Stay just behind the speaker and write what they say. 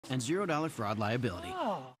and $0 fraud liability.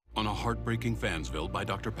 Oh. On a heartbreaking Fansville by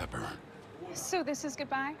Dr. Pepper. So this is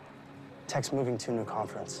goodbye? Tech's moving to a new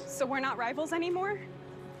conference. So we're not rivals anymore?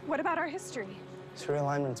 What about our history? This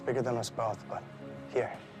realignment's bigger than us both, but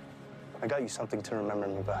here, I got you something to remember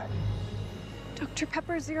me by. Dr.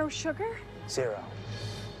 Pepper Zero Sugar? Zero.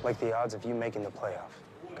 Like the odds of you making the playoff.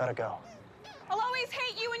 Gotta go. I'll always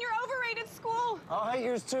hate you and your overrated school. I'll hate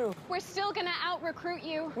yours too. We're still gonna out-recruit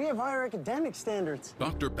you. We have higher academic standards.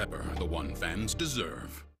 Dr. Pepper, the one fans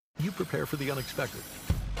deserve. You prepare for the unexpected.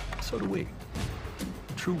 So do we.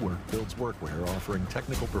 True Work builds workwear offering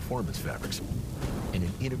technical performance fabrics and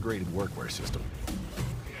an integrated workwear system,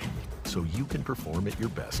 so you can perform at your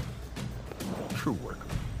best. True Work.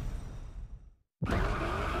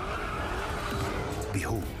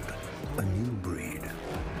 Behold, a new breed,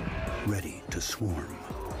 ready to swarm,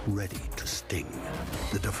 ready to sting.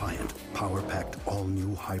 The defiant, power-packed,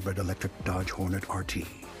 all-new hybrid electric Dodge Hornet RT.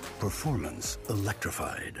 Performance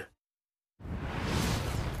electrified.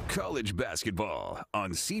 College basketball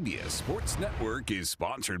on CBS Sports Network is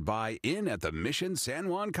sponsored by In at the Mission San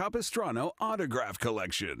Juan Capistrano Autograph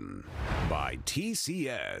Collection, by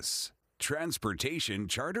TCS, Transportation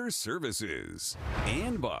Charter Services,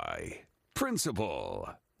 and by Principal.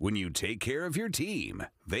 When you take care of your team,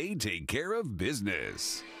 they take care of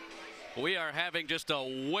business. We are having just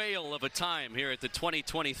a whale of a time here at the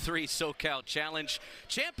 2023 SoCal Challenge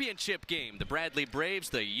Championship game. The Bradley Braves,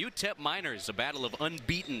 the UTEP Miners, a battle of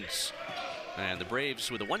unbeatens. And the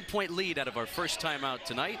Braves with a 1-point lead out of our first time out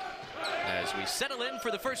tonight as we settle in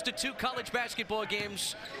for the first of two college basketball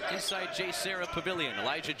games inside JSerra Pavillion.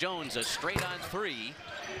 Elijah Jones, a straight-on three.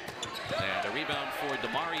 And a rebound for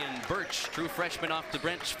Damarian Birch, true freshman off the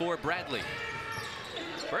bench for Bradley.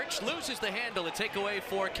 Birch loses the handle, a takeaway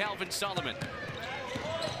for Calvin Solomon.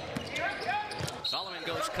 Solomon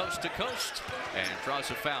goes coast to coast and draws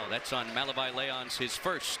a foul. That's on Malavi Leon's his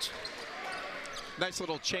first. Nice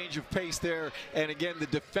little change of pace there, and again the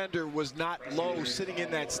defender was not low, sitting in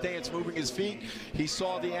that stance, moving his feet. He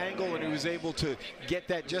saw the angle and he was able to get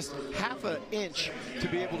that just half an inch to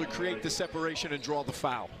be able to create the separation and draw the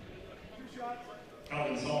foul.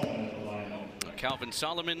 Calvin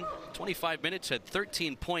Solomon, 25 minutes, had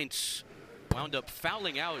 13 points, wound up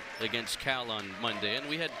fouling out against Cal on Monday, and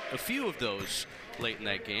we had a few of those late in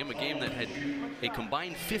that game, a game that had a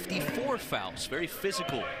combined 54 fouls, very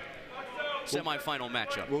physical semifinal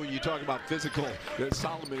matchup. Well, you talk about physical,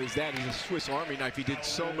 Solomon is that. He's a Swiss Army knife. He did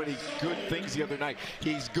so many good things the other night.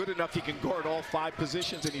 He's good enough, he can guard all 5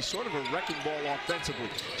 positions, and he's sort of a wrecking ball offensively.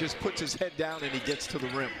 Just puts his head down and he gets to the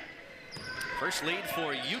rim. First lead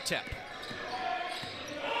for UTEP.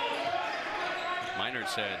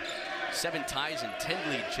 Miners had 7 ties and 10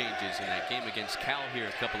 lead changes in that game against Cal here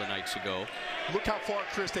a couple of nights ago. Look how far,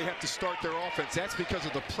 Chris, they have to start their offense. That's because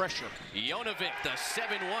of the pressure. Jonovic, the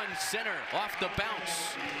 7-1 center, off the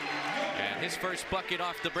bounce. And his first bucket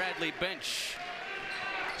off the Bradley bench.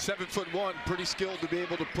 7'1", pretty skilled to be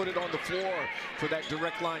able to put it on the floor for that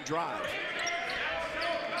direct line drive.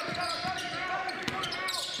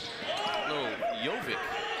 A little Jovic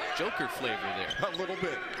Joker flavor there. A little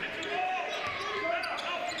bit.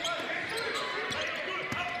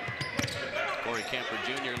 Corey Camper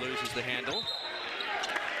Jr. loses the handle. And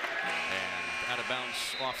out of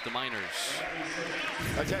bounds off the Miners.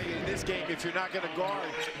 I tell you, in this game, if you're not going to guard,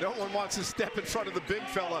 no one wants to step in front of the big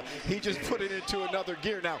fella. He just put it into another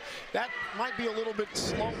gear. Now, that might be a little bit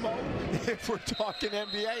slow-mo if we're talking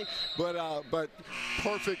NBA, but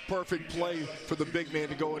perfect play for the big man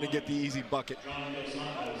to go in and get the easy bucket.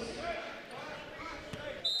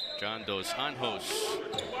 John Dos Anjos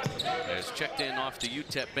has checked in off the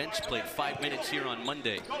UTEP bench, played 5 minutes here on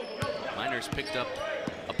Monday. Miners picked up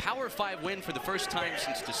a Power 5 win for the first time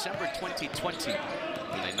since December 2020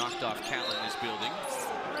 when they knocked off Cal in this building.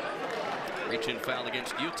 Reach-in foul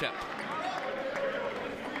against UTEP.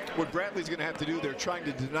 What Bradley's going to have to do, they're trying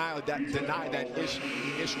to deny that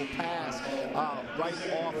initial pass right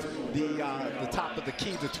off the top of the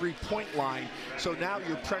key, the three-point line. So now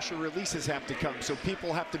your pressure releases have to come. So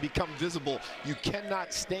people have to become visible. You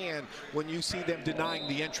cannot stand when you see them denying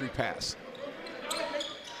the entry pass.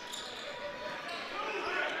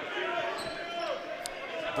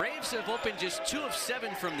 Braves have opened just 2 of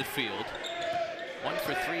 7 from the field. 1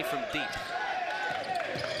 for 3 from deep.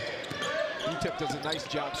 UTEP does a nice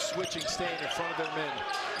job switching, staying in front of their men.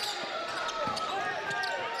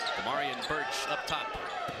 Damarian Birch up top.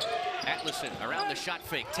 Atlason around the shot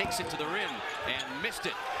fake, takes it to the rim and missed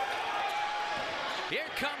it. Here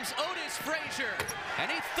comes Otis Frazier, and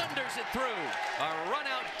he thunders it through. A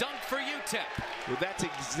run-out dunk for UTEP. Well, that's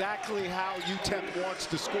exactly how UTEP wants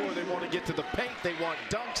to score. They want to get to the paint. They want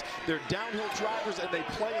dunks. They're downhill drivers, and they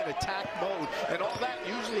play in attack mode. And all that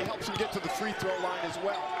usually helps them get to the free throw line as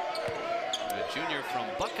well. A junior from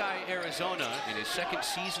Buckeye, Arizona, in his second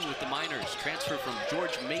season with the Miners. Transfer from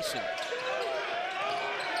George Mason.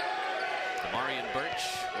 Marion Birch,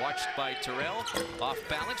 watched by Terrell, off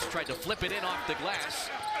balance, tried to flip it in off the glass.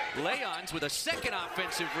 Leons with a second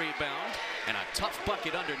offensive rebound and a tough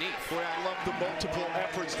bucket underneath. Boy, I love the multiple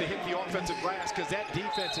efforts to hit the offensive glass because that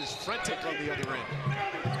defense is frantic on the other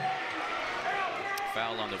end.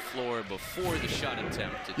 Foul on the floor before the shot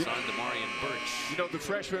attempt. It's on to Marion Birch. You know, the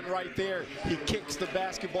freshman right there, he kicks the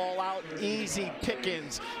basketball out. Easy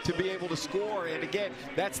pickings to be able to score. And again,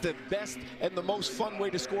 that's the best and the most fun way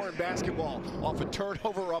to score in basketball. Off a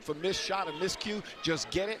turnover, off a missed shot, a miscue. Just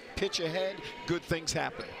get it, pitch ahead, good things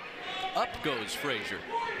happen. Up goes Frazier.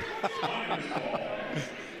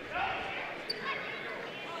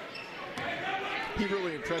 He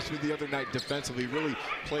really impressed me the other night defensively. Really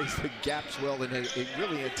plays the gaps well, and it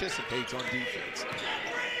really anticipates on defense.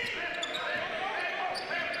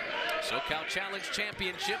 SoCal Challenge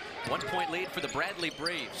Championship, 1-point lead for the Bradley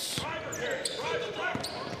Braves.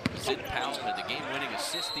 Sid Powell had the game-winning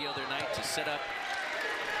assist the other night to set up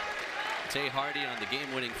Tay Hardy on the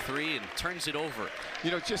game-winning three and turns it over.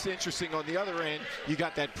 You know, it's just interesting on the other end, you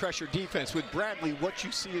got that pressure defense. With Bradley, what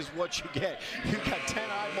you see is what you get. You got 10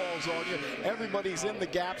 eyeballs on you. Everybody's in the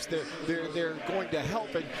gaps. They're going to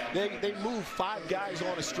help, and they move 5 guys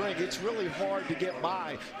on a string. It's really hard to get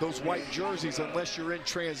by those white jerseys unless you're in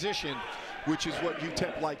transition, which is what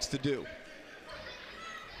UTEP likes to do.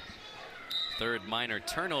 Third Miner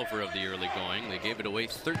turnover of the early going. They gave it away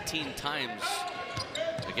 13 times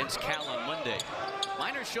against Cal on Monday.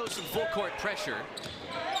 Miners show some full court pressure.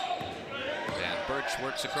 And Birch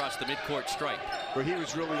works across the midcourt stripe. Well, he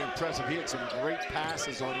was really impressive. He had some great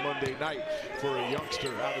passes on Monday night for a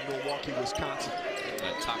youngster out of Milwaukee, Wisconsin.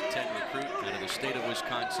 A top 10 recruit out of the state of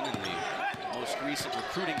Wisconsin in the most recent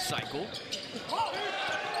recruiting cycle.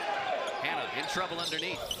 Hannah in trouble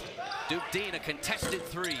underneath. Duke Dean, a contested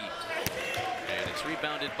three. And it's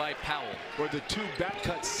rebounded by Powell. Where the 2 back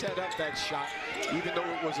cuts set up that shot, even though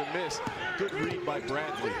it was a miss. Good read by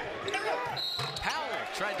Bradley. Powell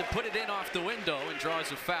tried to put it in off the window and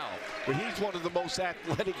draws a foul. But he's one of the most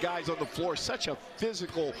athletic guys on the floor. Such a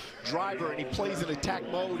physical driver, and he plays in attack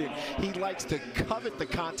mode, and he likes to covet the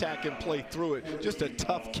contact and play through it. Just a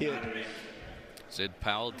tough kid. Sid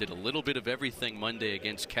Powell did a little bit of everything Monday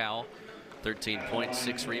against Cal. 13 points,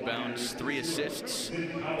 6 rebounds, 3 assists,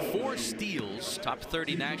 4 steals, top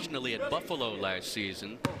 30 nationally at Buffalo last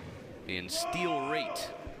season in steal rate.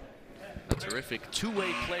 A terrific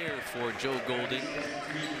two-way player for Joe Golden.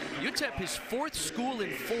 UTEP, his 4th school in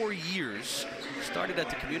 4 years. Started at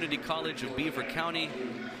the Community College of Beaver County,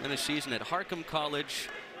 then a season at Harcum College,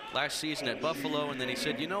 last season at Buffalo, and then he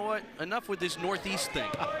said, you know what, enough with this Northeast thing.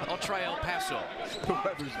 I'll try El Paso. The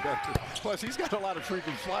weather's better. Plus, he's got a lot of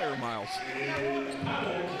frequent flyer miles.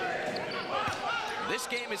 This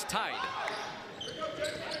game is tied.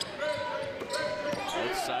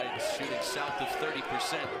 Both sides shooting south of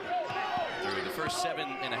 30% through the first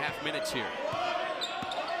 7.5 minutes here.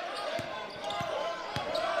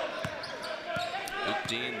 Duke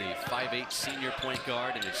Dean, the 5'8" senior point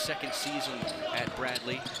guard in his second season at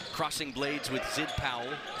Bradley, crossing blades with Sid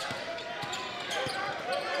Powell.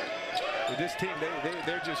 With this team,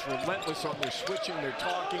 they're just relentless on their switching, their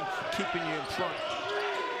talking, keeping you in front.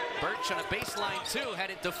 Birch on a baseline two,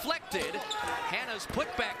 had it deflected. Hannah's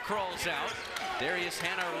putback crawls out. There he is,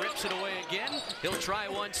 Hannah rips it away again. He'll try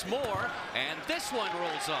once more, and this one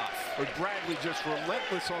rolls off. But Bradley just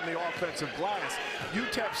relentless on the offensive glass.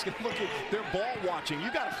 UTEP's gonna look at their ball watching.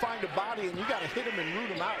 You gotta find a body and you gotta hit them and root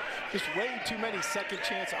them out. Just way too many second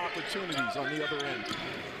chance opportunities on the other end.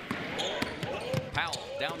 Powell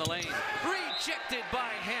down the lane, rejected by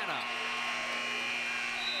Hannah.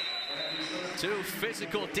 2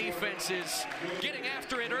 physical defenses getting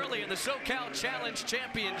after it early in the SoCal Challenge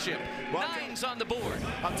Championship. 9's on the board.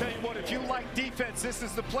 I'll tell you what, if you like defense, this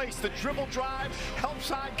is the place. The dribble drive, help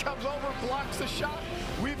side comes over, blocks the shot.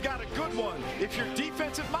 We've got a good one. If you're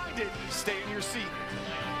defensive minded, stay in your seat.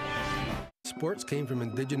 Sports came from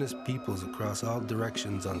indigenous peoples across all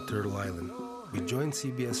directions on Turtle Island. We joined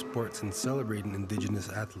CBS Sports in celebrating indigenous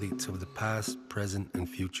athletes of the past, present, and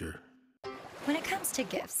future. When it comes to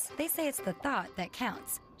gifts, they say it's the thought that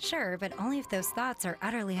counts. Sure, but only if those thoughts are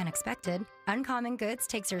utterly unexpected. Uncommon Goods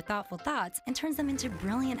takes your thoughtful thoughts and turns them into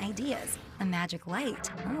brilliant ideas. A magic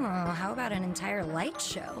light. Oh, how about an entire light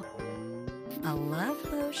show? a love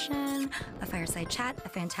potion, a fireside chat, a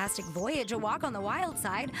fantastic voyage, a walk on the wild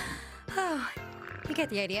side. Oh, you get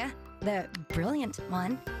the idea. The brilliant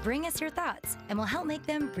one. Bring us your thoughts, and we'll help make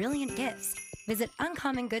them brilliant gifts. Visit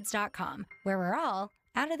uncommongoods.com, where we're all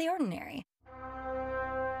out of the ordinary.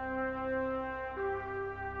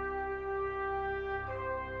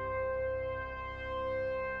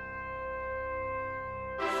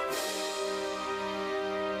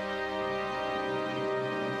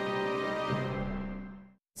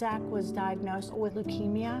 Zach was diagnosed with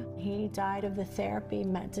leukemia. He died of the therapy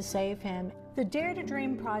meant to save him. The Dare to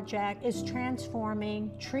Dream project is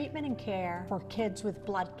transforming treatment and care for kids with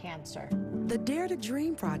blood cancer. The Dare to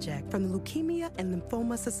Dream project from the Leukemia and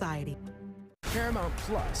Lymphoma Society. Paramount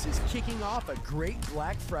Plus is kicking off a great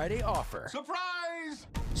Black Friday offer. Surprise!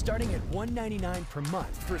 Starting at $1.99 per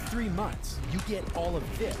month for 3 months, you get all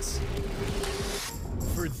of this.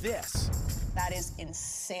 For this. That is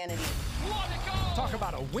insanity. Talk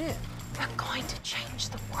about a win. We're going to change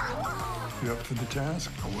the world. You up for the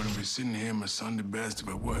task? I wouldn't be sitting here in my Sunday best if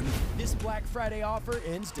I wasn't. This Black Friday offer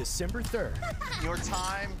ends December 3rd. Your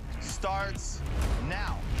time starts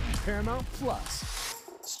now. Paramount Plus.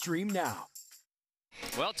 Stream now.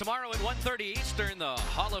 Well, tomorrow at 1:30 Eastern, the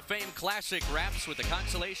Hall of Fame Classic wraps with the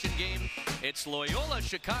consolation game. It's Loyola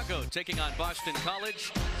Chicago taking on Boston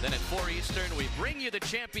College. Then at 4 Eastern, we bring you the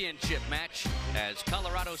championship match as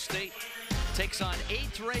Colorado State takes on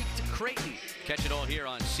 8th-ranked Creighton. Catch it all here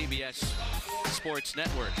on CBS Sports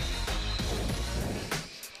Network.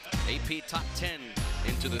 AP Top 10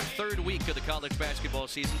 into the 3rd week of the college basketball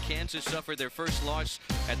season. Kansas suffered their first loss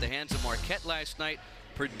at the hands of Marquette last night.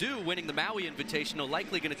 Purdue winning the Maui Invitational,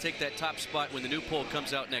 likely going to take that top spot when the new poll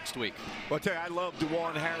comes out next week. Well, I tell you, I love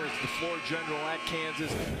DeJuan Harris, the floor general at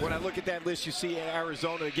Kansas. When I look at that list, you see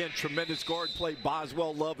Arizona, again, tremendous guard play.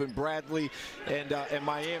 Boswell, Love, and Bradley, and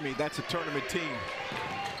Miami. That's a tournament team.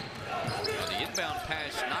 Now the inbound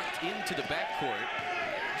pass knocked into the backcourt.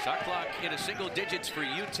 Shot clock in single digits for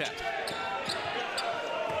UTEP.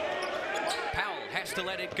 Powell has to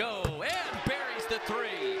let it go and buries the 3.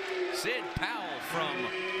 Sid Powell from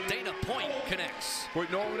Dana Point connects. Well,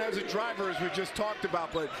 no one has a driver, as we just talked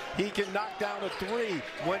about, but he can knock down a 3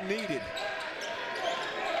 when needed.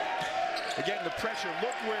 Again, the pressure.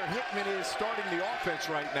 Look where Hickman is starting the offense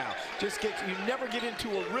right now. You never get into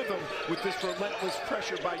a rhythm with this relentless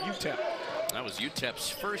pressure by UTEP. That was UTEP's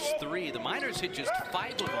first 3. The Miners hit just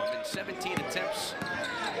 5 of them in 17 attempts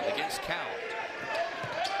against Cal.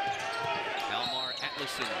 Almar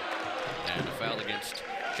Atlason, and a foul against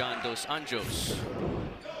John Dos Anjos.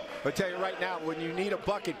 I tell you right now, when you need a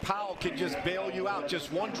bucket, Powell can just bail you out.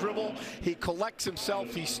 Just one dribble, he collects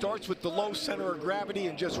himself. He starts with the low center of gravity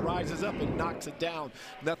and just rises up and knocks it down.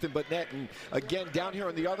 Nothing but net. And again, down here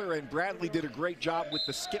on the other end, Bradley did a great job with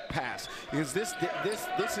the skip pass. Because this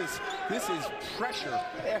is pressure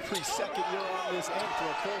every second you're on this end for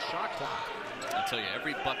a full shot clock. I'll tell you,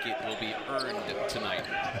 every bucket will be earned tonight.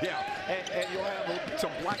 Yeah, and you'll have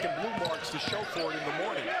some black and blue marks to show for it in the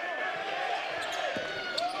morning.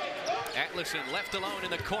 Atlason left alone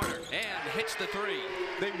in the corner and hits the 3.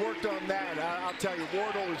 They worked on that. I'll tell you,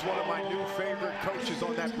 Wardle is one of my new favorite coaches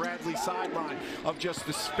on that Bradley sideline, of just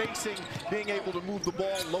the spacing, being able to move the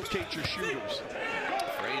ball, locate your shooters.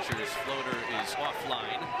 Frazier's floater is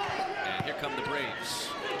offline, and here come the Braves.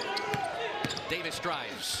 Davis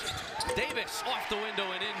drives. Davis off the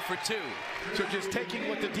window and in for 2. So just taking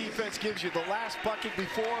what the defense gives you. The last bucket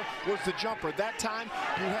before was the jumper. That time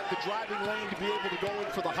you had the driving lane to be able to go in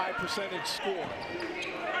for the high percentage score.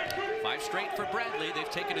 5 straight for Bradley. They've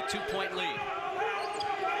taken a 2-point lead.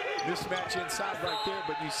 Mismatch inside right there,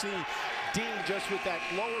 but you see Dean just with that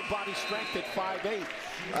lower body strength at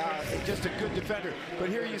 5'8". Just a good defender. But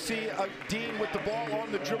here you see Dean with the ball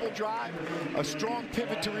on the dribble drive, a strong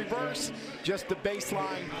pivot to reverse, just the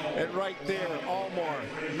baseline, and right there, Almar,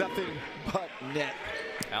 nothing but net.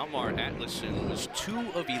 Almar Atlason was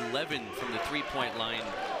 2 of 11 from the 3-point line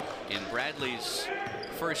in Bradley's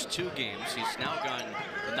first 2 games. He's now gone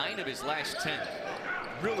 9 of his last 10.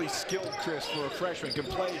 Really skilled, Chris, for a freshman. Can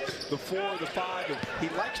play the 4, the 5, and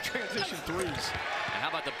he likes transition 3s. And how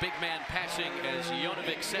about the big man passing as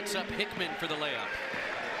Jonovic sets up Hickman for the layup.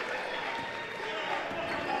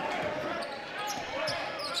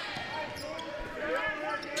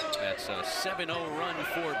 That's a 7-0 run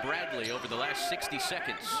for Bradley over the last 60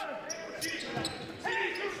 seconds.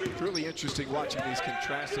 Really interesting watching these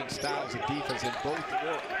contrasting styles of defense in both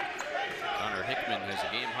work. Connor Hickman has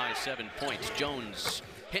a game-high 7 points. Jones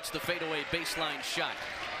hits the fadeaway baseline shot.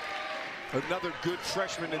 Another good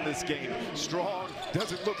freshman in this game. Strong,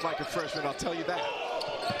 doesn't look like a freshman, I'll tell you that.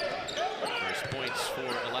 points for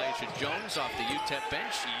Elijah Jones off the UTEP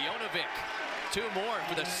bench. Jonovic, 2 more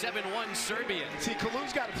for the 7-1 Serbian. See,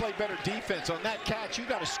 Kalu's got to play better defense. On that catch, you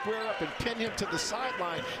got to square up and pin him to the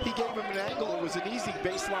sideline. He gave him an angle. It was an easy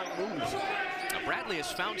baseline move. Now Bradley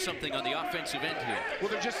has found something on the offensive end here. Well,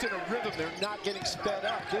 they're just in a rhythm. They're not getting sped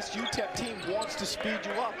up. This UTEP team wants to speed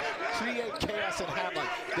you up, create chaos and havoc.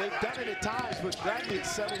 They've done it at times, but Bradley has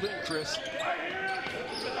settled in, Chris.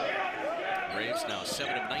 Braves now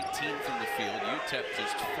 7 of 19 from the field. UTEP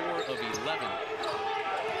just 4 of 11.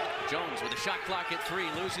 Jones with a shot clock at 3,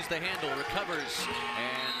 loses the handle, recovers,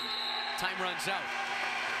 and time runs out.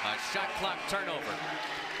 A shot clock turnover.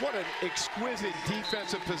 What an exquisite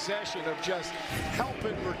defensive possession of just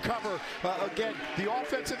helping recover. Again, the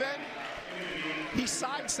offensive end, he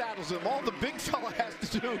side saddles him. All the big fella has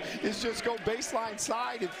to do is just go baseline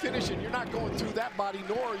side and finish it. You're not going through that body,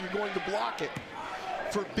 nor are you going to block it.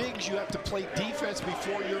 For bigs, you have to play defense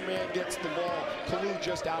before your man gets the ball. Kalu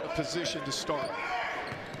just out of position to start.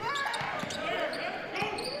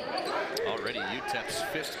 Already UTEP's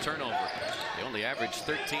 5th turnover. They only average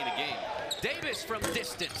 13 a game. Davis from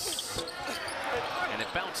distance. And it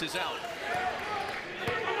bounces out.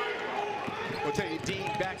 I'll tell you, Dean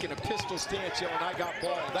back in a pistol stance yelling, "I got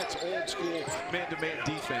ball." That's old school man-to-man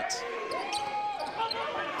defense.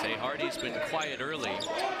 Tay Hardy's been quiet early.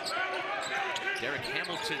 Derek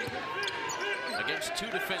Hamilton against 2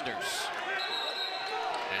 defenders.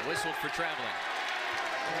 And whistled for traveling.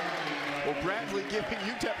 Well, Bradley giving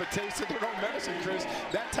UTEP a taste of their own medicine, Chris.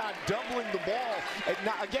 That time doubling the ball. And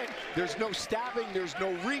now, again, there's no stabbing, there's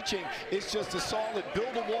no reaching. It's just a solid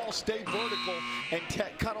build a wall, stay vertical, and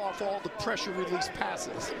cut off all the pressure release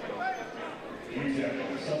passes.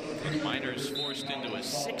 Miners forced into a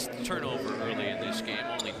 6th turnover early in this game.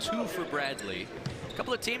 Only 2 for Bradley. A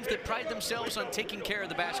couple of teams that pride themselves on taking care of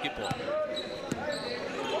the basketball.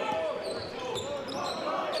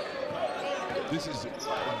 This is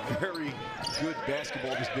very good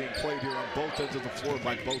basketball that's being played here on both ends of the floor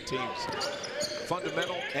by both teams.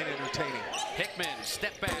 Fundamental and entertaining. Hickman,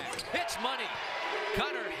 step back, hits money.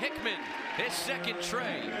 Connor Hickman, his 2nd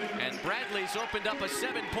tray. And Bradley's opened up a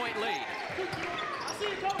 7-point lead.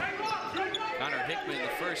 Connor Hickman,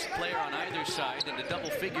 the first player on either side into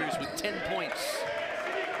double figures with 10 points.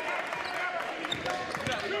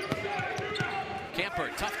 Camper,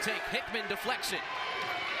 tough take, Hickman deflects it.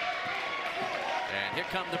 And here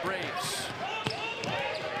come the Braves.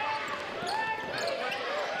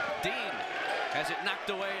 Dean has it knocked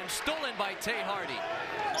away and stolen by Tay Hardy.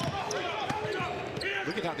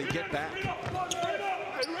 Look at how they get back.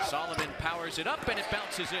 Solomon powers it up and it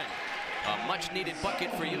bounces in. A much-needed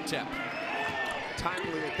bucket for UTEP.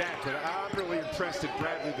 Timely at that, but I'm really impressed at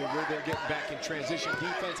Bradley, the way they're getting back in transition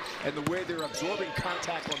defense and the way they're absorbing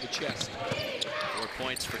contact on the chest. 4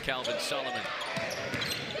 points for Calvin Solomon.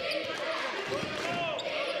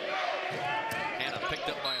 Picked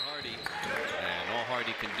up by Hardy, and all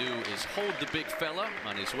Hardy can do is hold the big fella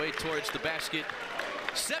on his way towards the basket.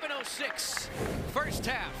 7:06, first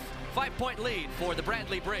half, 5-point lead for the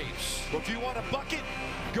Bradley Braves. Well, if you want a bucket,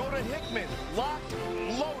 go to Hickman. Locked,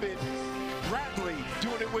 loaded. Bradley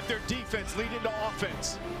doing it with their defense, leading to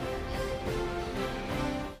offense.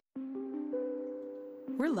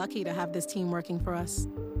 We're lucky to have this team working for us.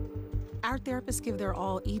 Our therapists give their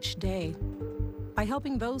all each day by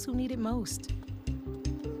helping those who need it most.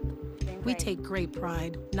 We take great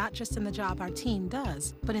pride, not just in the job our team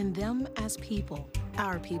does, but in them as people,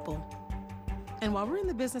 our people. And while we're in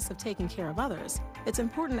the business of taking care of others, it's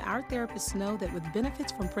important our therapists know that with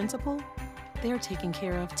benefits from Principal, they're taken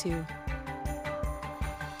care of too.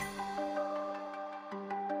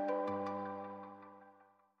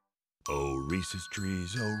 Oh, Reese's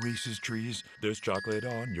trees, there's chocolate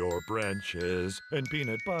on your branches and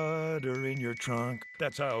peanut butter in your trunk.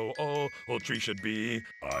 That's how all trees should be.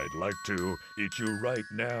 I'd like to eat you right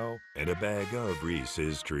now and a bag of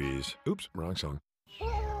Reese's trees. Oops, wrong song.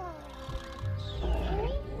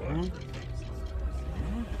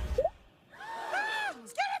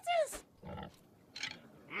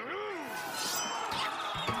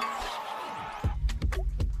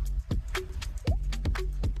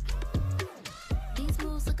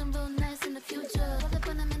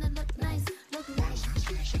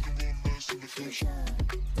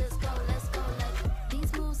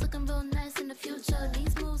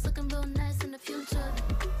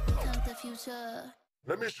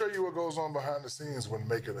 Let me show you what goes on behind the scenes when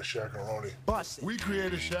making a Shaq-a-Roni. We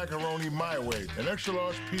created Shaq-a-Roni my way, an extra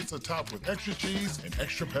large pizza topped with extra cheese and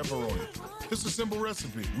extra pepperoni. It's a simple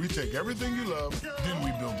recipe. We take everything you love, then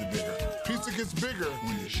we build it bigger. Pizza gets bigger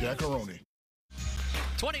when you Shaq-a-Roni.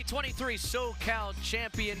 2023 SoCal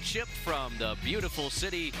Championship from the beautiful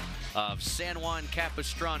city of San Juan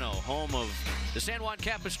Capistrano, home of the San Juan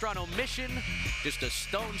Capistrano Mission, just a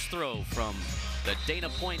stone's throw from the Dana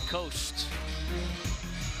Point coast.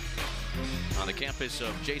 On the campus of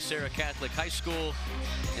JSerra Catholic High School,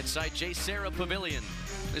 inside JSerra Pavillion.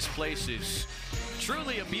 This place is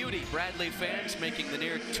truly a beauty. Bradley fans making the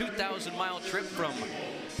near 2,000-mile trip from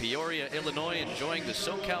Peoria, Illinois, enjoying the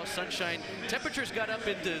SoCal sunshine. Temperatures got up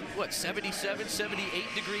into, what, 77, 78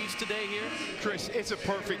 degrees today here? Chris, it's a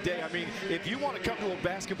perfect day. I mean, if you want to come to a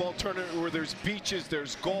basketball tournament where there's beaches,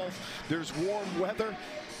 there's golf, there's warm weather,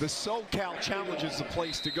 the SoCal Challenge is the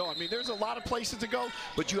place to go. I mean, there's a lot of places to go,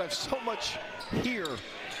 but you have so much here.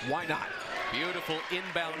 Why not? Beautiful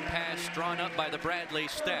inbound pass drawn up by the Bradley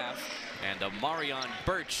staff, and Marion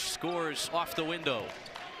Birch scores off the window.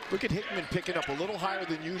 Look at Hickman picking up a little higher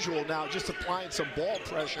than usual now, just applying some ball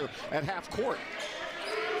pressure at half court.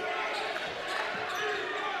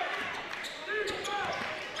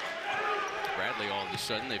 Bradley, all of a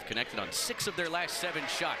sudden, they've connected on 6 of their last 7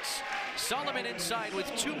 shots. Solomon inside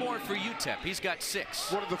with 2 more for UTEP. He's got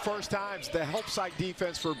 6. One of the first times the help side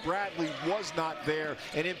defense for Bradley was not there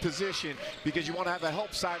and in position, because you want to have a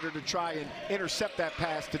help sider to try and intercept that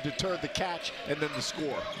pass to deter the catch and then the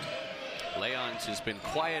score. Leons has been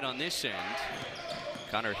quiet on this end.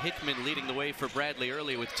 Connor Hickman leading the way for Bradley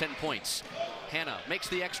early with 10 points. Hanna makes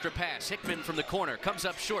the extra pass. Hickman from the corner comes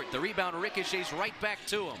up short. The rebound ricochets right back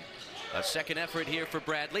to him. A second effort here for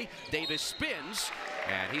Bradley. Davis spins,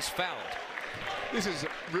 and he's fouled. This has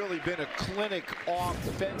really been a clinic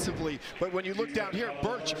offensively, but when you look down here,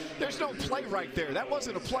 Birch, there's no play right there. That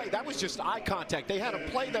wasn't a play. That was just eye contact. They had a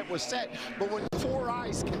play that was set, but when 4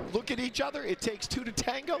 eyes look at each other, it takes 2 to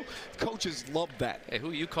tango. Coaches love that. Hey, who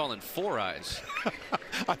are you calling 4 eyes?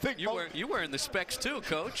 I think you wearing the specs too,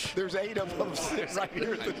 Coach. There's 8 of them sitting right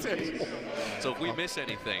here at the table. So if we miss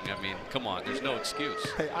anything, I mean, come on, there's no excuse.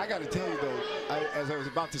 Hey, I got to tell you though, as I was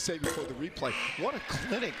about to say before the replay, what a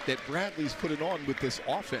clinic that Bradley's putting on with this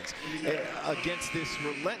offense against this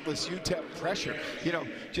relentless UTEP pressure. You know,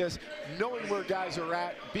 just knowing where guys are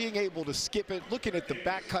at, being able to skip it, looking at the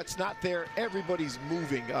back cuts not there, everybody's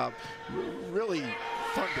moving. Really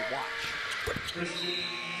fun to watch.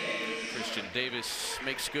 Christian Davis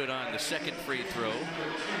makes good on the second free throw.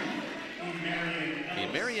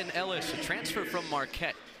 And Marion Ellis, a transfer from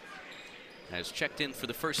Marquette, has checked in for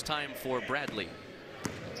the first time for Bradley.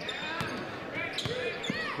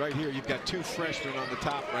 Right here, you've got 2 freshmen on the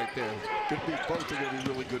top right there. Both are going to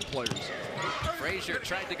be really good players. Frazier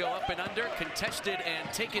tried to go up and under, contested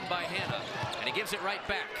and taken by Hanna, and he gives it right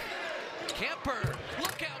back. Camper,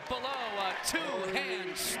 look out below, a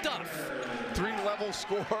 2-hand stuff. 3-level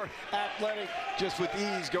score, athletic, just with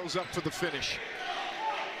ease, goes up for the finish.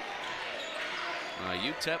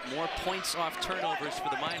 UTEP more points off turnovers for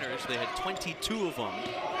the Miners. They had 22 of them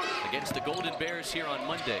against the Golden Bears here on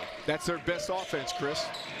Monday. That's their best offense, Chris.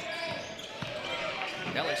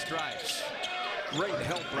 Ellis drives. Great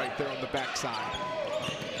help right there on the backside.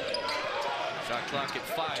 Shot clock at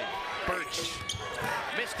 5. Birch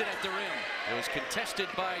missed it at the rim. It was contested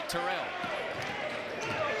by Terrell.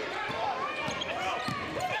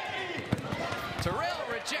 Terrell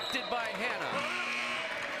rejected by Hanna.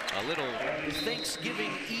 A little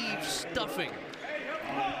Thanksgiving Eve stuffing.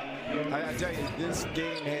 I tell you, this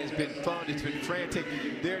game has been fun. It's been frantic.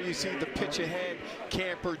 There you see the pitch ahead.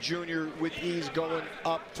 Camper Jr. with ease going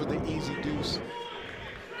up for the easy deuce.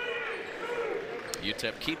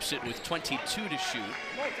 UTEP keeps it with 22 to shoot.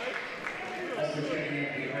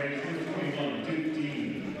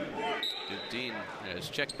 Dean has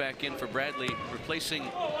checked back in for Bradley, replacing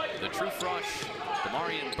the true frosh,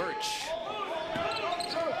 Demarion Birch.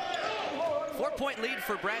 4-point lead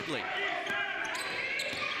for Bradley.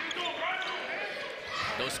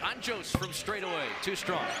 Dos Anjos from straight away, too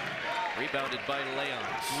strong. Rebounded by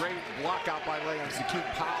Leons. Great block out by Leons to keep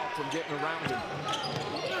Powell from getting around him.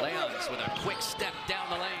 Leons with a quick step down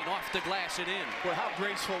the lane, off the glass and in. Well, how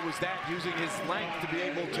graceful was that, using his length to be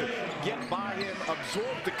able to get by him,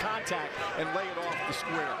 absorb the contact, and lay it off the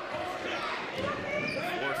square.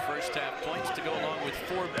 4 first-half points to go along with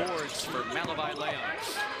 4 boards for Malavi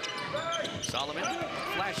Leons. Solomon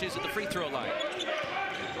flashes at the free throw line.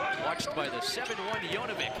 Watched by the 7-1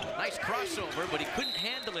 Jonovic. Nice crossover, but he couldn't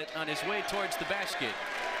handle it on his way towards the basket.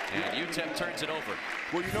 And UTEP turns it over.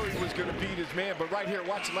 Well, you know he was going to beat his man, but right here,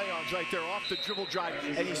 watch Leon's right there off the dribble drive,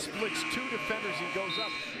 and he splits 2 defenders. He goes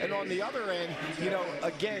up, and on the other end, you know,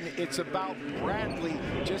 again, it's about Bradley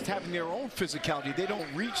just having their own physicality. They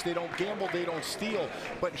don't reach, they don't gamble, they don't steal.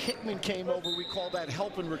 But Hickman came over. We call that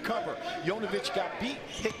help and recover. Jonovic got beat.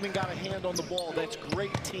 Hickman got a hand on the ball. That's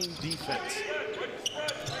great team defense.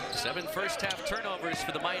 7 first-half turnovers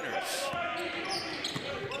for the Miners.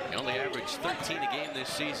 They only averaged 13 a game this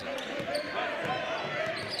season.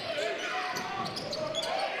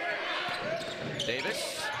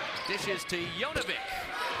 Davis dishes to Jonovic,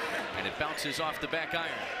 and it bounces off the back iron.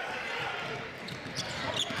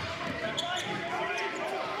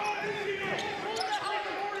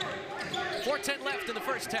 .410 left in the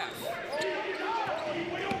first half.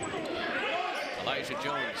 Elijah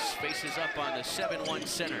Jones faces up on the 7-1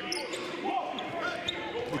 center.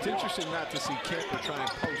 It's interesting not to see Camper try and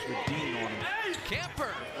post with Dean on him. Camper,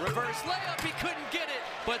 reverse layup, he couldn't get it,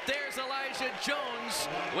 but there's Elijah Jones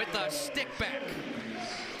with the stick back.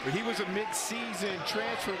 But he was a mid-season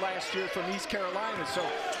transfer last year from East Carolina, so,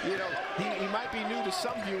 you know, he might be new to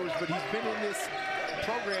some viewers, but he's been in this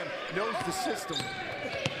program, knows the system.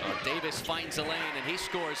 Davis finds a lane, and he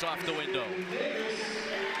scores off the window.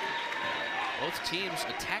 Both teams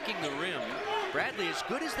attacking the rim. Bradley, as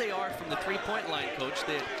good as they are from the three-point line, Coach,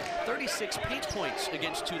 they had 36 paint points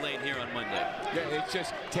against Tulane here on Monday. Yeah, it's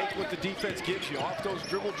just take what the defense gives you. Off those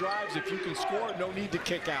dribble drives, if you can score, no need to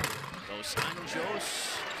kick out. Dos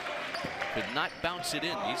Anjos could not bounce it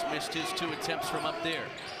in. He's missed his 2 attempts from up there.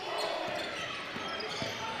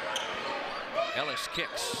 Ellis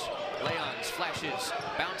kicks. Leons flashes,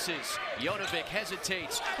 bounces. Jonovic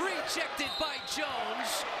hesitates, rejected by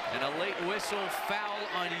Jones, and a late whistle foul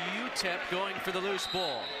on UTEP going for the loose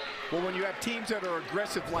ball. Well, when you have teams that are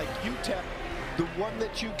aggressive like UTEP, the one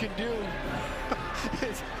that you can do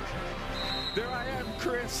is, there I am,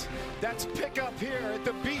 Chris. That's pick up here at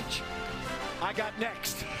the beach. I got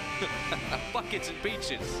next. Buckets and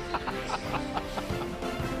beaches.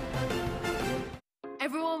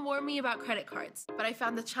 Everyone warned me about credit cards, but I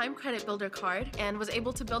found the Chime Credit Builder card and was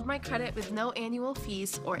able to build my credit with no annual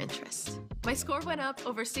fees or interest. My score went up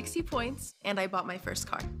over 60 points, and I bought my first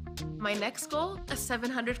car. My next goal, a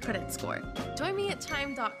 700 credit score. Join me at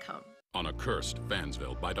Chime.com. On a Cursed,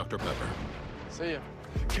 Fansville by Dr. Pepper. See ya.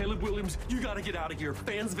 Caleb Williams, you gotta get out of here.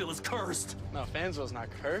 Fansville is cursed. No, Fansville's not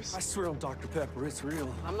cursed. I swear on Dr. Pepper, it's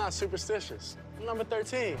real. I'm not superstitious. I'm number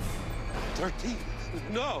 13. 13?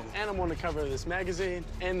 No. And I'm on the cover of this magazine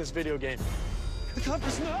and this video game. The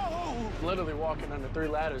covers, no! Literally walking under 3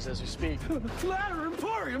 ladders as we speak. Ladder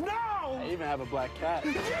Emporium, no! I even have a black cat.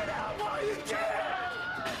 Get out while you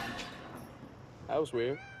can! That was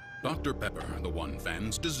weird. Dr. Pepper, the one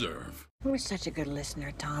fans deserve. You're such a good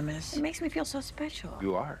listener, Thomas. It makes me feel so special.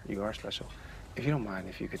 You are special. If you don't mind,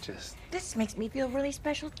 if you could just... This makes me feel really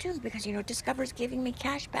special, too, because, you know, Discover's giving me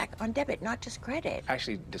cash back on debit, not just credit.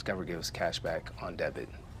 Actually, Discover gives cash back on debit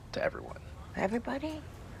to everyone. Everybody?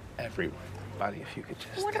 Everybody, if you could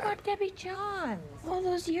just... What about Debbie Johns? All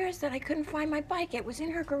those years that I couldn't find my bike, it was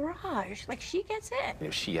in her garage. Like, she gets it.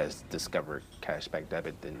 If she has Discover cashback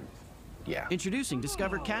debit, then yeah. Introducing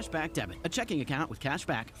Discover Cashback Debit, a checking account with cash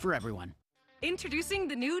back for everyone. Introducing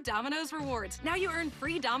the new Domino's Rewards. Now you earn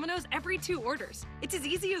free Domino's every 2 orders. It's as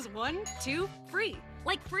easy as 1, 2, free.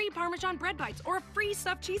 Like free Parmesan bread bites, or a free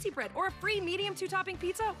stuffed cheesy bread, or a free medium 2-topping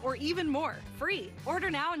pizza, or even more. Free.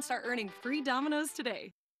 Order now and start earning free Domino's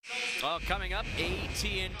today. Well, coming up,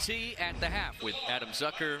 AT&T at the half with Adam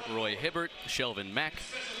Zucker, Roy Hibbert, Shelvin Mack,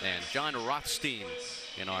 and John Rothstein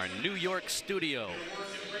in our New York studio.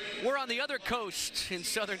 We're on the other coast in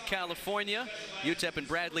Southern California. UTEP and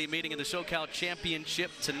Bradley meeting in the SoCal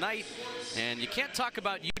Championship tonight. And you can't talk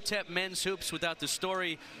about UTEP men's hoops without the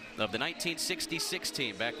story of the 1966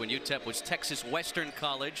 team. Back when UTEP was Texas Western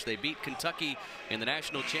College, they beat Kentucky in the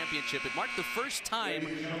national championship. It marked the first time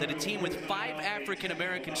that a team with 5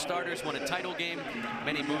 African-American starters won a title game.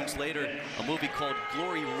 Many moons later, a movie called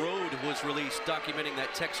Glory Road was released, documenting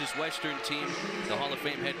that Texas Western team. The Hall of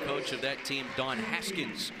Fame head coach of that team, Don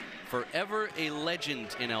Haskins, forever a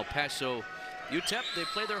legend in El Paso. UTEP, they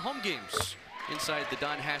play their home games inside the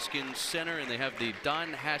Don Haskins Center, and they have the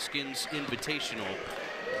Don Haskins Invitational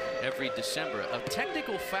every December. A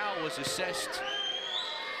technical foul was assessed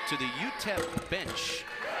to the UTEP bench,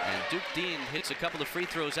 and Duke Dean hits a couple of free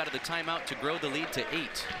throws out of the timeout to grow the lead to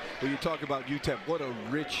 8. Well, you talk about UTEP, what a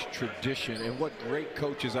rich tradition and what great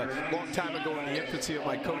coaches. A long time ago in the infancy of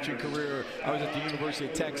my coaching career, I was at the University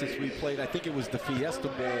of Texas. We played, I think it was the Fiesta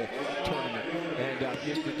Bowl tournament. And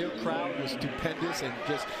their crowd was stupendous, and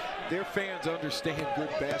just their fans understand good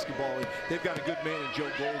basketball. And they've got a good man in Joe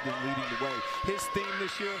Golden leading the way. His theme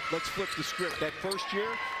this year, let's flip the script. That first year,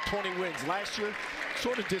 20 wins. Last year,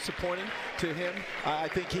 sort of disappointing to him, I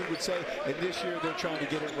think he would say. And this year, they're trying to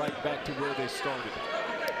get it right back to where they started.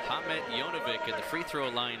 Hamet Jonovic at the free throw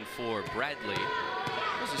line for Bradley.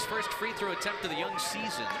 This was his first free throw attempt of the young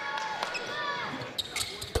season.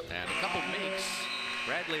 And a couple makes.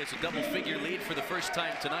 Bradley has a double-figure lead for the first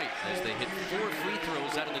time tonight as they hit 4 free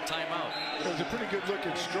throws out of the timeout. It was a pretty good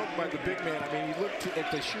looking stroke by the big man. I mean, he looked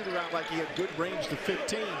at the shoot-around like he had good range to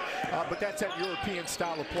 15, but that's that European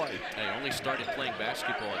style of play. He only started playing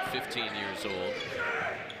basketball at 15 years old.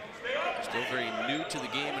 Still very new to the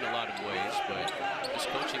game in a lot of ways, but this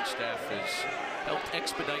coaching staff has helped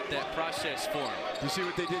expedite that process for him. You see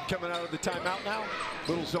what they did coming out of the timeout now?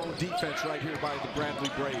 Little zone defense right here by the Bradley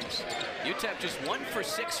Braves. UTEP just 1 for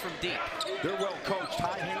 6 from deep. They're well coached,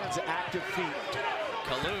 high hands, active feet.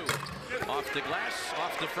 Kalu off the glass,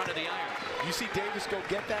 off the front of the iron. You see Davis go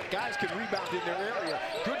get that. Guys can rebound in their area.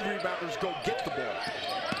 Good rebounders go get the ball.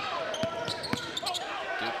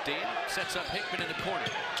 Duke Dean sets up Hickman in the corner.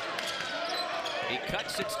 He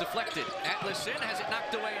cuts, it's deflected. Atlas in, has it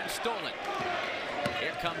knocked away and stolen.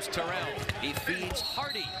 Here comes Terrell. He feeds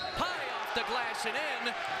Hardy. High off the glass and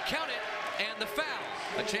in. Count it, and the foul.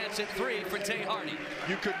 A chance at 3 for Tay Hardy.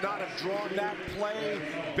 You could not have drawn that play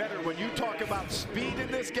better. When you talk about speed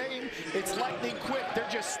in this game, it's lightning quick. They're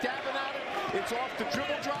just stabbing at it. It's off the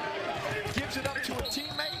dribble drive. Gives it up to a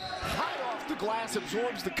teammate. High off the glass,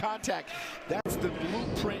 absorbs the contact. That's the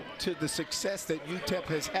blueprint to the success that UTEP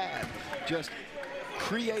has had. Just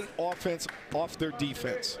create offense off their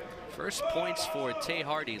defense. First points for Tay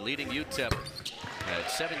Hardy, leading UTEP at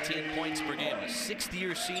 17 points per game. A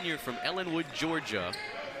 6th-year senior from Ellenwood, Georgia.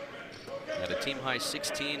 At a team-high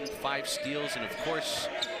 16, 5 steals, and of course,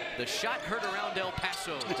 the shot heard around El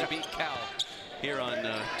Paso to beat Cal here on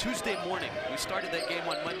Tuesday morning. We started that game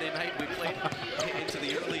on Monday night. We played into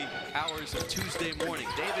the early hours of Tuesday morning.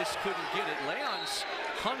 Davis couldn't get it. Leon's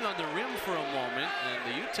hung on the rim for a moment, and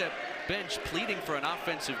the UTEP bench pleading for an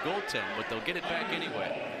offensive goaltend, but they'll get it back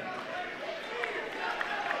anyway.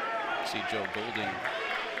 See Joe Golding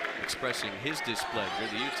expressing his displeasure.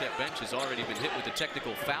 The UTEP bench has already been hit with a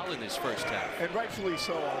technical foul in this first half. And rightfully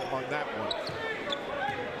so on that one.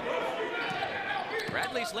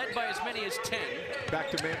 Bradley's led by as many as 10. Back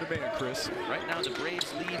to man-to-man, Chris. Right now the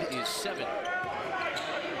Braves lead is 7.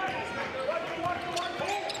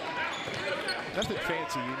 Nothing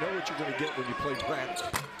fancy. You know what you're going to get when you play Bradley.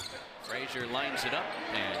 Frazier lines it up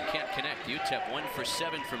and can't connect. UTEP 1 for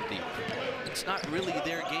 7 from deep. It's not really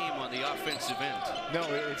their game on the offensive end. No,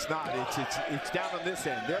 it's not. It's down on this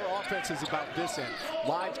end. Their offense is about this end.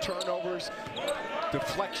 Live turnovers,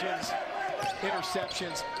 deflections,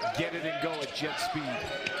 interceptions, get it and go at jet speed.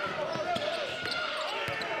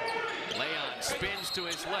 Leon spins to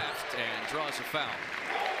his left and draws a foul.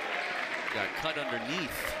 Got cut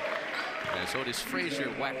underneath as Otis Frazier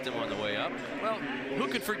whacked him on the way up. Well, who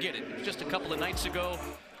could forget it? Just a couple of nights ago,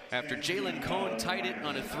 after Jalen Cohn tied it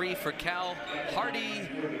on a 3 for Cal, Hardy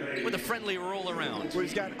with a friendly roll around. Well,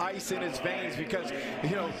 he's got ice in his veins because,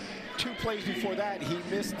 you know, 2 plays before that, he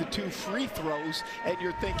missed the 2 free throws, and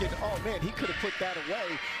you're thinking, oh man, he could have put that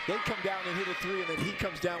away. They come down and hit a 3, and then he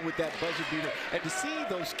comes down with that buzzer beater. And to see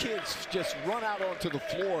those kids just run out onto the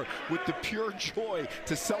floor with the pure joy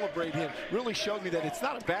to celebrate him really showed me that it's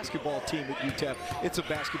not a basketball team at UTEP, it's a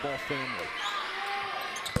basketball family.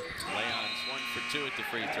 Leon's 1 for 2 at the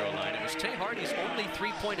free throw line. It was Tay Hardy's only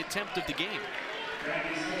 3-point attempt of the game.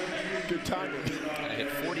 Good timing. He hit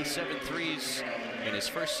 47 threes in his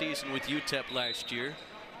first season with UTEP last year,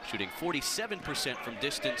 shooting 47% from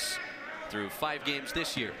distance through 5 games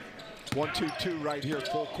this year. 1-2-2 right here,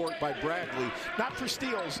 full court by Bradley. Not for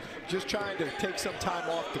steals, just trying to take some time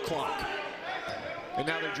off the clock. And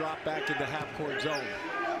now they drop back into half-court zone.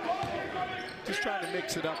 Just trying to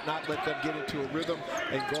mix it up, not let them get into a rhythm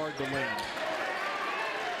and guard the lane.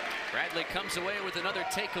 Bradley comes away with another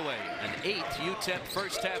takeaway, an 8th UTEP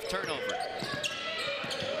first half turnover.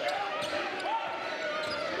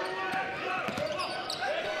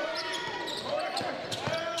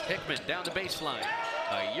 Hickman down the baseline,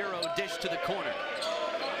 a Euro dish to the corner.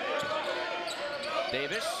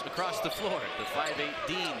 Davis across the floor, the 5'8"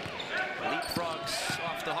 Dean leapfrogs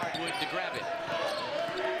off the hardwood to grab it.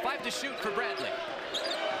 5 to shoot for Bradley.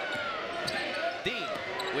 Dean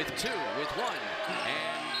with 2, with 1,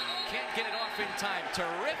 and can't get it off off in time.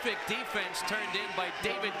 Terrific defense turned in by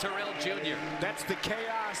David Terrell Jr. That's the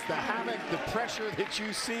chaos, the havoc, the pressure that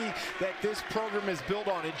you see that this program is built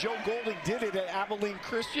on. And Joe Golding did it at Abilene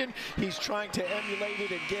Christian. He's trying to emulate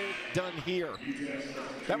it and get it done here.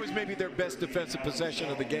 That was maybe their best defensive possession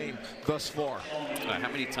of the game thus far. How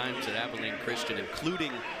many times at Abilene Christian,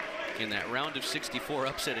 including in that round of 64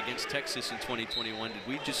 upset against Texas in 2021, did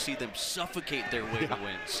we just see them suffocate their way to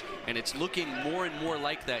wins? And it's looking more and more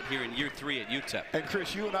like that here in year 3 at UTEP. And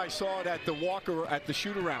Chris, you and I saw it at the walker, at the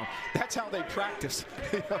shoot-around. That's how they practice.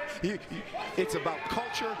 It's about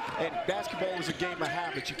culture, and basketball is a game of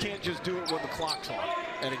habits. You can't just do it when the clock's on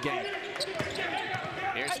in a game.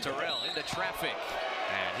 Here's Terrell into traffic,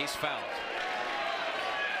 and he's fouled.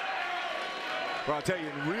 Well, I'll tell you,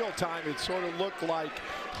 in real time, it sort of looked like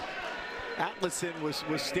Atlason was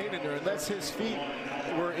standing there. Unless his feet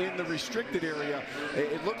were in the restricted area,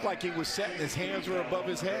 it looked like he was set and his hands were above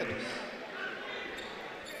his head.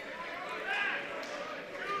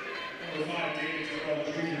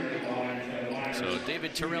 So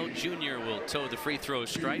David Terrell Jr. will toe the free throw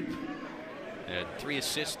stripe. Had 3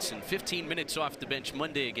 assists and 15 minutes off the bench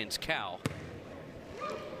Monday against Cal.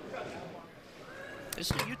 This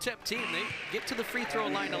is a UTEP team. They get to the free throw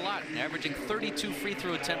line a lot, averaging 32 free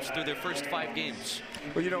throw attempts through their first 5 games.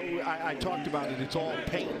 Well, you know, I talked about it. It's all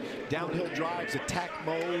paint, downhill drives, attack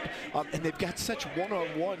mode, and they've got such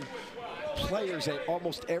one-on-one players at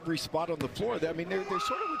almost every spot on the floor. I mean, they're sort of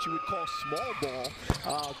what you would call small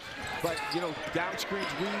ball, but, you know, down screens,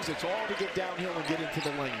 weaves, it's all to get downhill and get into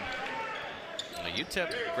the lane.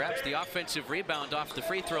 UTEP grabs the offensive rebound off the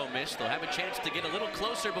free throw miss. They'll have a chance to get a little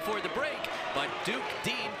closer before the break, but Duke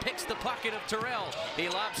Dean picks the pocket of Terrell. He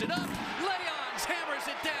lobs it up. Leons hammers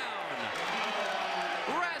it down.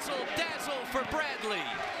 Razzle dazzle for Bradley.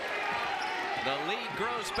 The lead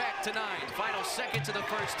grows back to 9. Final seconds of the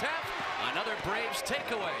first half. Another Braves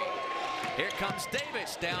takeaway. Here comes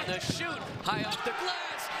Davis down the shoot. High off the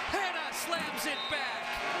glass. Hanna slams it back.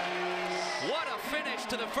 What a finish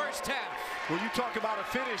to the first half. When you talk about a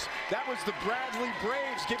finish, that was the Bradley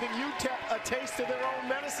Braves giving UTEP a taste of their own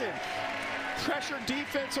medicine. Pressure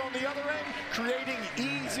defense on the other end, creating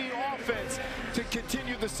easy offense to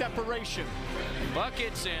continue the separation.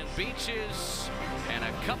 Buckets and beaches and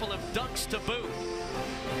a couple of dunks to boot.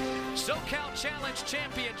 SoCal Challenge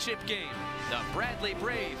Championship game. The Bradley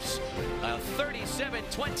Braves, a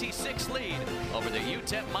 37-26 lead over the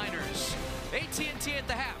UTEP Miners. AT&T at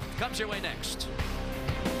the half comes your way next.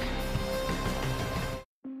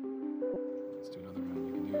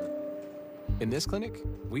 In this clinic,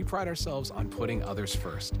 we pride ourselves on putting others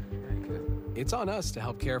first. It's on us to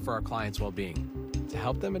help care for our clients' well-being, to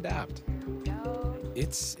help them adapt.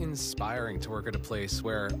 It's inspiring to work at a place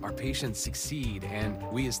where our patients succeed and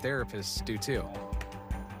we as therapists do too.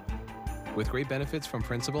 With great benefits from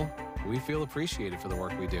Principal, we feel appreciated for the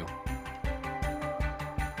work we do.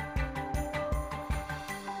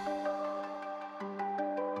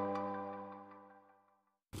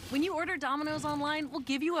 When you order Domino's online, we'll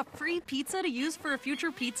give you a free pizza to use for a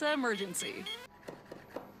future pizza emergency.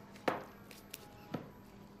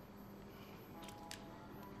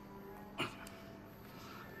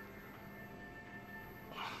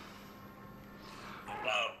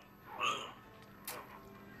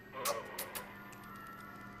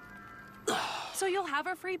 So you'll have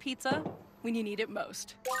a free pizza when you need it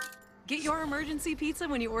most. Get your emergency pizza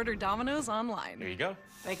when you order Domino's online. Here you go.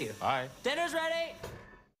 Thank you. Bye. Dinner's ready!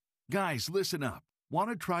 Guys, listen up. Want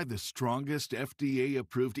to try the strongest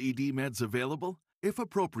FDA-approved ED meds available? If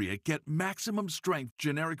appropriate, get maximum strength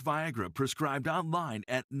generic Viagra prescribed online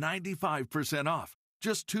at 95% off.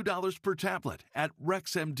 Just $2 per tablet at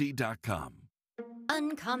RexMD.com.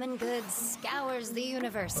 Uncommon Goods scours the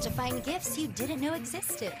universe to find gifts you didn't know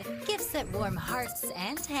existed. Gifts that warm hearts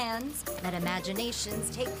and hands, let imaginations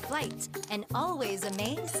take flight, and always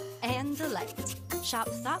amaze and delight. Shop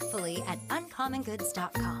thoughtfully at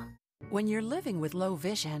uncommongoods.com. When you're living with low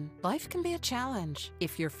vision, life can be a challenge.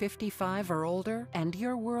 If you're 55 or older and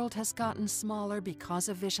your world has gotten smaller because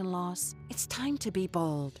of vision loss, it's time to be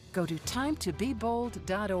bold. Go to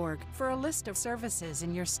timetobebold.org for a list of services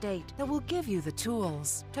in your state that will give you the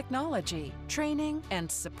tools, technology, training,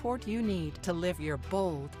 and support you need to live your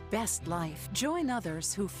bold, best life. Join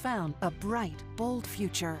others who found a bright, bold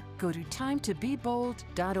future. Go to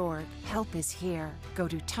timetobebold.org. Help is here. Go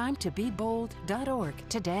to timetobebold.org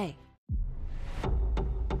today.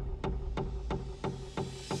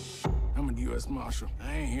 I'm a U.S. Marshal.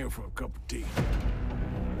 I ain't here for a cup of tea.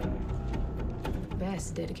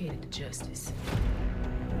 Bass dedicated to justice.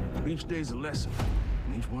 Each day's a lesson,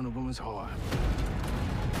 and each one of them is hard.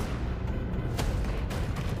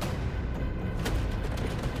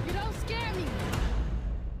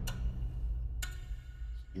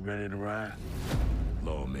 ready to ride?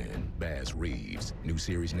 Lawman, Bass Reeves. New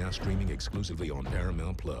series now streaming exclusively on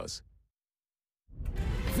Paramount+.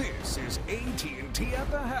 This is AT&T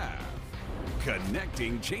at the half.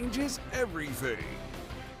 Connecting changes everything.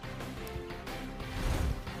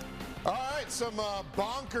 All right, some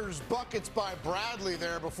bonkers buckets by Bradley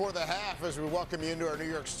there before the half as we welcome you into our New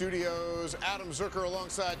York studios. Adam Zucker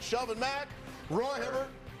alongside Shelvin Mack, Roy Hibbert,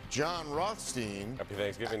 John Rothstein. Happy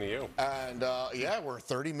Thanksgiving to you. And, yeah, we're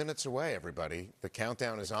 30 minutes away, everybody. The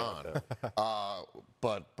countdown is on.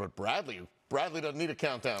 But Bradley doesn't need a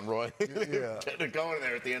countdown, Roy. Yeah. Getting it going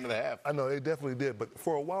there at the end of the half. I know, they definitely did. But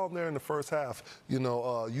for a while there in the first half, you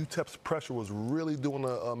know, UTEP's pressure was really doing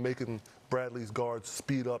making Bradley's guards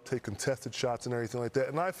speed up, take contested shots and everything like that.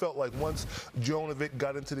 And I felt like once Jonovic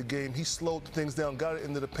got into the game, he slowed things down, got it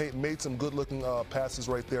into the paint, made some good-looking passes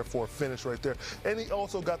right there for a finish right there. And he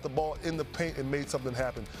also got the ball in the paint and made something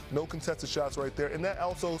happen. No contested shots right there. And that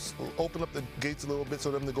also opened up the gates a little bit so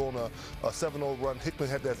them to go on a 7-0 run. Hickman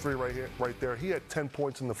had that three right there. He had 10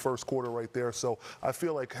 points in the first quarter right there. So I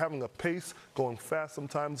feel like having a pace, going fast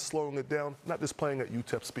sometimes, slowing it down, not just playing at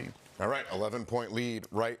UTEP speed. All right, 11-point lead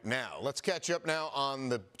right now. Let's catch up now on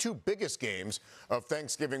the two biggest games of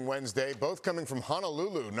Thanksgiving Wednesday, both coming from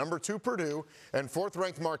Honolulu. Number 2 Purdue and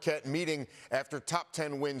 4th-ranked Marquette meeting after top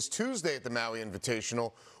 10 wins Tuesday at the Maui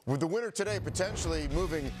Invitational, with the winner today potentially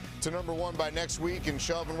moving to number 1 by next week. And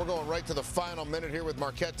Shelvin, we're going right to the final minute here with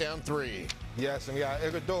Marquette down 3. Yes, and we got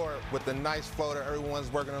Iguodala with the nice floater.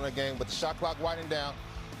 Everyone's working on the game, but the shot clock winding down.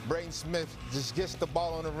 Braden Smith just gets the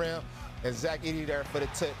ball on the rim. And Zach Edey there for the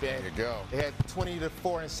tip. There you go. They had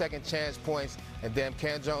 20-4 in second chance points. And then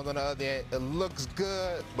Cam Jones on the other end. It looks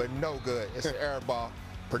good, but no good. It's an air ball.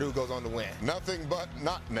 Purdue goes on to win. Nothing but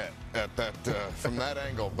not net at that from that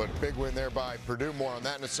angle, but big win there by Purdue. More on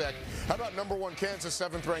that in a sec. How about number 1 Kansas,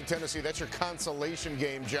 7th-ranked Tennessee? That's your consolation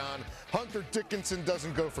game, John. Hunter Dickinson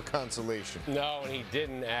doesn't go for consolation. No, and he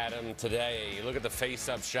didn't, Adam, today. You look at the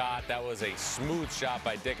face-up shot. That was a smooth shot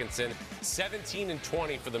by Dickinson.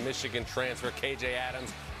 17-20 for the Michigan transfer, KJ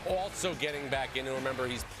Adams. Also getting back in. Remember,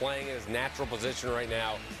 he's playing in his natural position right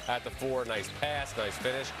now at the 4. Nice pass, nice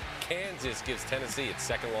finish. Kansas gives Tennessee its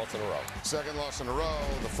 2nd loss in a row. 2nd loss in a row.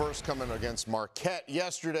 The first coming against Marquette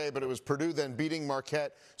yesterday, but it was Purdue then beating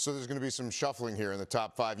Marquette. So there's going to be some shuffling here in the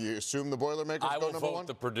top 5. You assume the Boilermakers I go will number vote 1?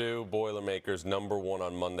 the Purdue Boilermakers number 1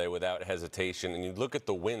 on Monday without hesitation. And you look at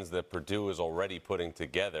the wins that Purdue is already putting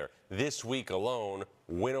together. This week alone,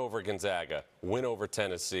 win over Gonzaga, win over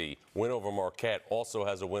Tennessee, win over Marquette, also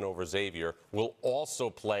has a win over Xavier, will also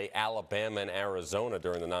play Alabama and Arizona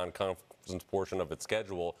during the non-conference portion of its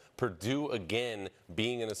schedule. Purdue, again,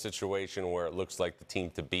 being in a situation where it looks like the team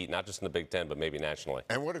to beat, not just in the Big Ten, but maybe nationally.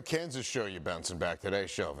 And what did Kansas show you bouncing back today,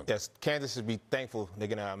 Shelvin? Yes, Kansas should be thankful they're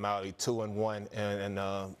getting out of Maui 2-1, and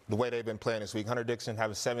the way they've been playing this week. Hunter Dickinson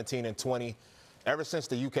having 17-20. Ever since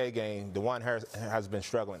the UK game, DeJuan Harris has been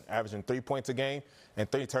struggling, averaging 3 points a game and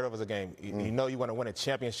 3 turnovers a game. You know you want to win a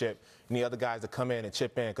championship. You need other guys to come in and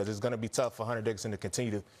chip in because it's going to be tough for Hunter Dickinson to continue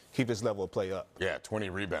to keep his level of play up. Yeah, 20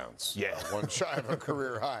 rebounds. Yeah. 1 shy of a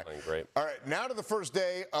career high. Great. All right, now to the first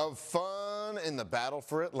day of fun in the battle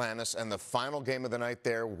for Atlantis, and the final game of the night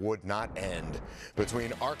there would not end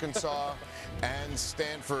between Arkansas and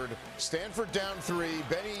Stanford. Stanford down 3.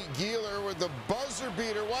 Benny Geeler with the buzzer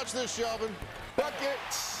beater. Watch this, Shelvin.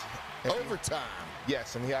 Buckets. Overtime.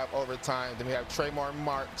 Yes, and we have overtime. Then we have Traymar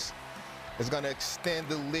Marks. It's going to extend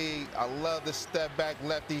the lead. I love the step back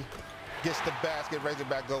lefty. Gets the basket,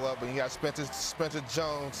 Razorback go up. And you got Spencer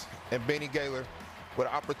Jones and Benny Gaylor with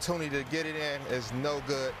an opportunity to get it in is no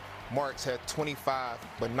good. Marks had 25,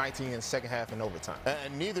 but 19 in the second half in overtime.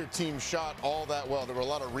 And neither team shot all that well. There were a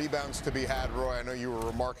lot of rebounds to be had, Roy. I know you were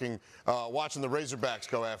remarking, watching the Razorbacks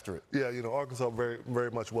go after it. Yeah, you know, Arkansas very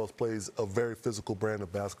much plays a very physical brand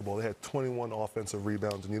of basketball. They had 21 offensive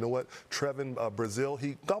rebounds. And you know what? Trevin Brazil,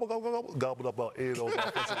 he gobbled up about 8 of those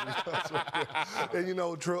offensive rebounds right there. And, you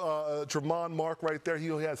know, Tremont Mark right there, he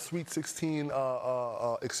had Sweet 16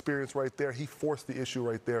 experience right there. He forced the issue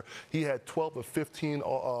right there. He had 12 of 15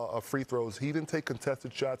 free throws. He didn't take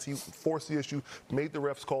contested shots. He forced the issue, made the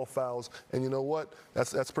refs call fouls, and you know what?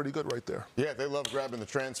 That's pretty good right there. Yeah, they love grabbing the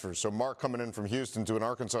transfers. So Mark coming in from Houston to an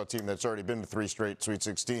Arkansas team that's already been to 3 straight Sweet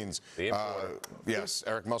 16s. The importer. Yes,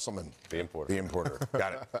 Eric Musselman. The importer. The importer.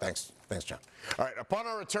 Got it. Thanks, John. All right, upon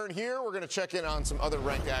our return here, we're going to check in on some other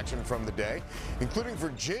ranked action from the day, including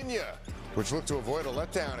Virginia, which looked to avoid a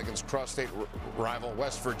letdown against cross-state rival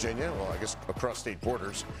West Virginia. Well, I guess across state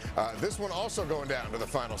borders. This one also going down to the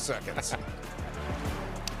final seconds.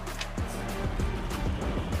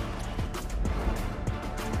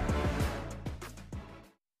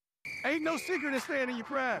 Hey ain't no secret in staying in your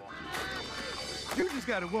prime. You just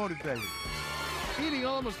gotta want it, baby. Eating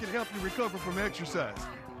almonds can help you recover from exercise.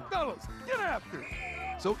 Fellas, get after it.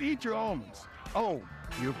 So eat your almonds. Own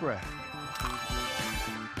your pride.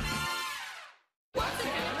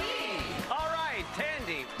 All right,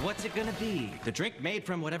 Tandy, what's it gonna be? The drink made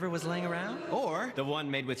from whatever was laying around? Or the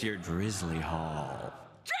one made with your drizzly haul?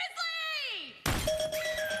 Drizzly!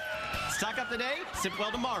 Stock up today, sip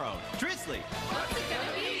well tomorrow. Drizzly! What's it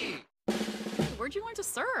gonna be? Where'd you learn to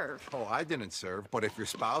serve? Oh, I didn't serve, but if your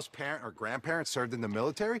spouse, parent, or grandparent served in the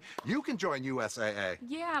military, you can join USAA.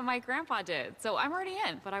 Yeah, my grandpa did, so I'm already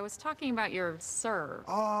in, but I was talking about your serve.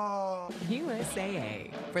 Oh.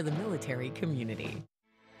 USAA, for the military community.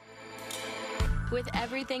 With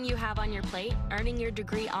everything you have on your plate, earning your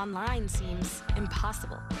degree online seems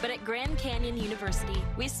impossible. But at Grand Canyon University,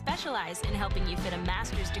 we specialize in helping you fit a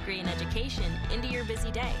master's degree in education into your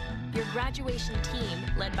busy day. Your graduation team,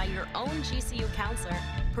 led by your own GCU counselor,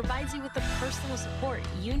 provides you with the personal support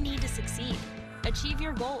you need to succeed. Achieve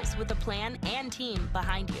your goals with a plan and team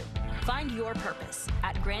behind you. Find your purpose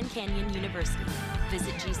at Grand Canyon University.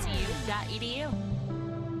 Visit gcu.edu.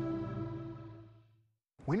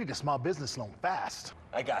 We need a small business loan fast.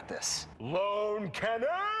 I got this. Loan cannon!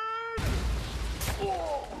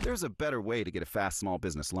 Oh. There's a better way to get a fast small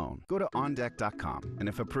business loan. Go to ondeck.com, and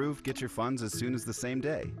if approved, get your funds as soon as the same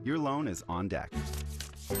day. Your loan is on deck.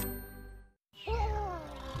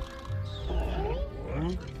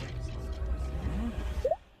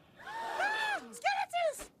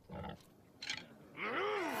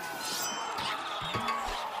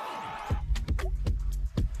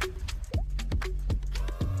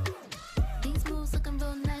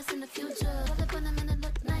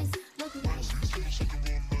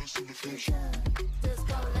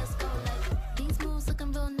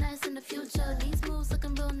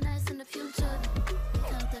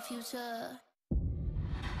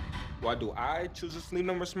 Why do I choose a Sleep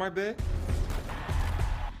Number smart bed?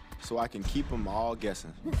 So I can keep them all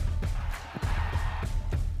guessing.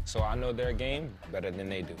 So I know their game better than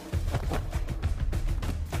they do.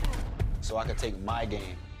 So I can take my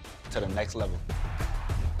game to the next level.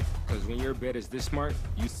 Because when your bed is this smart,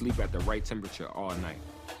 you sleep at the right temperature all night.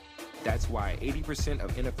 That's why 80%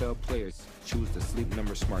 of NFL players choose the Sleep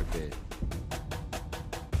Number smart bed.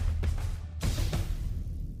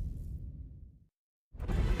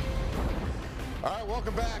 All right,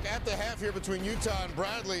 welcome back. At the half here between Utah and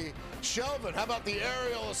Bradley. Shelvin, how about the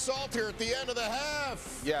aerial assault here at the end of the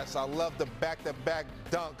half? Yes, I love the back-to-back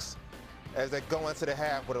dunks as they go into the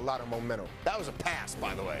half with a lot of momentum. That was a pass,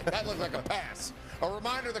 by the way. That looked like a pass. A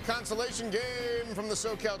reminder, the consolation game from the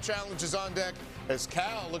SoCal Challenge is on deck as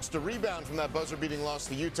Cal looks to rebound from that buzzer-beating loss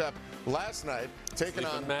to UTEP last night, taking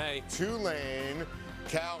on Tulane.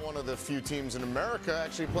 Cal, one of the few teams in America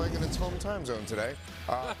actually playing in its home time zone today.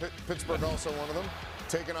 Pittsburgh also one of them,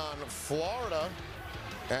 taking on Florida.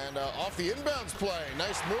 And off the inbounds play,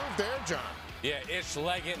 nice move there, John. Yeah, Ish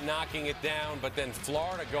Leggett knocking it down, but then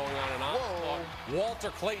Florida going on an onslaught. Walter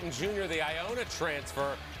Clayton Jr., the Iona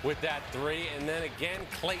transfer, with that three. And then again,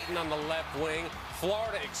 Clayton on the left wing.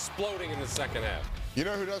 Florida exploding in the second half. You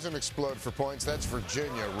know who doesn't explode for points? That's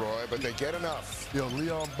Virginia, Roy, but they get enough. Yo,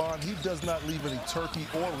 Leon Bond, he does not leave any turkey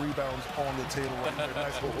or rebounds on the table right there.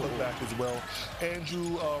 Nice little putback as well.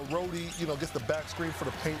 Andrew Rohde, gets the back screen for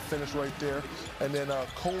the paint finish right there. And then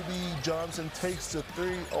Kobe Johnson takes the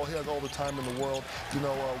three. Oh, he has all the time in the world.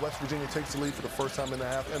 West Virginia takes the lead for the first time in the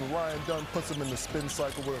half. And Ryan Dunn puts them in the spin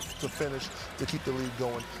cycle to finish to keep the lead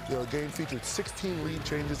going. The game featured 16 lead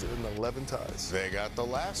changes and 11 ties. They got the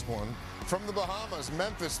last one. From the Bahamas,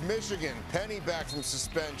 Memphis, Michigan. Penny back from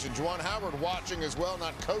suspension. Juwan Howard watching as well,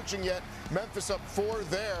 not coaching yet. Memphis up 4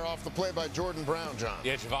 there off the play by Jordan Brown, John.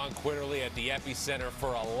 Yeah, Javon Quinterly at the epicenter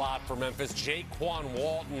for a lot for Memphis. Jaquan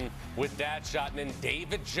Walton with that shot. And then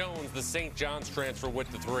David Jones, the St. John's transfer with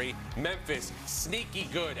the three. Memphis, sneaky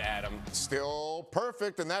good, Adam. Still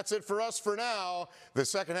perfect, and that's it for us for now. The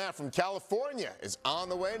second half from California is on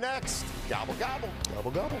the way next. Gobble, gobble.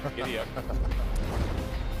 Gobble, gobble. Giddy up.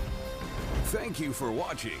 Thank you for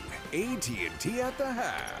watching AT&T at the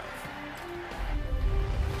Half.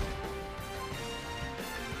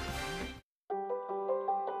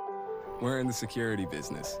 We're in the security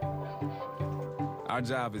business. Our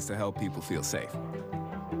job is to help people feel safe.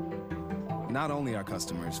 Not only our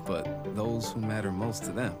customers, but those who matter most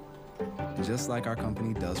to them. Just like our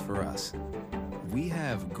company does for us. We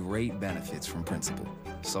have great benefits from Principal,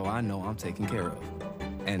 so I know I'm taken care of.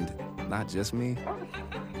 And not just me,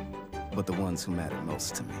 but the ones who matter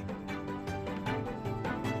most to me.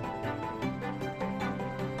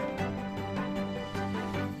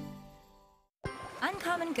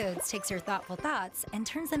 Uncommon Goods takes your thoughtful thoughts and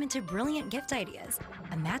turns them into brilliant gift ideas.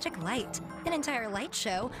 A magic light, an entire light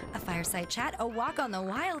show, a fireside chat, a walk on the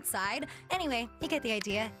wild side. Anyway, you get the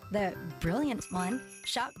idea. The brilliant one.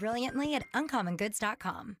 Shop brilliantly at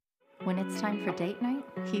uncommongoods.com. When it's time for date night,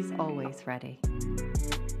 he's always ready.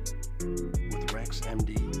 With Rex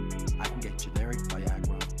MD, I can get generic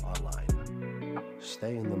Viagra online.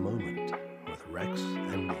 Stay in the moment with Rex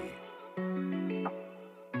MD.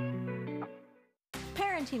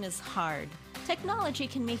 Parenting is hard. Technology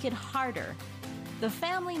can make it harder. The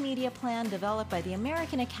Family Media Plan developed by the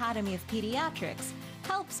American Academy of Pediatrics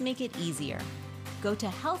helps make it easier. Go to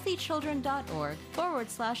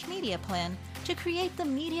healthychildren.org/media plan to create the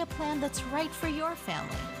media plan that's right for your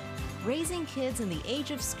family. Raising kids in the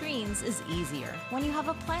age of screens is easier when you have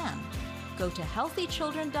a plan. Go to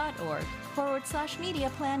healthychildren.org/media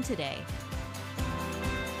plan today.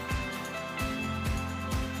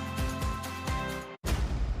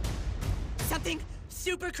 Something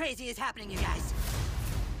super crazy is happening, you guys.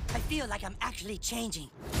 I feel like I'm actually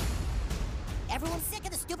changing. Everyone's sick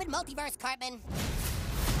of the stupid multiverse, Cartman.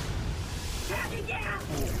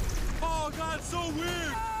 Oh, God, so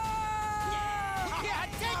weird! Yeah,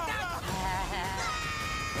 take that!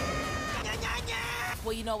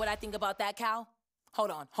 Well, you know what I think about that, Cal?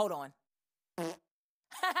 Hold on.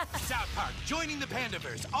 South Park, joining the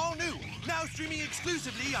Pandaverse, all new, now streaming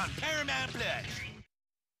exclusively on Paramount Plus.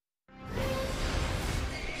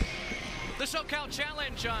 The SoCal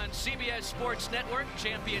Challenge on CBS Sports Network.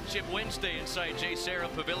 Championship Wednesday inside JSerra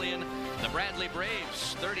Pavillion. The Bradley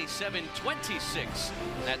Braves 37-26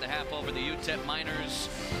 at the half over the UTEP Miners.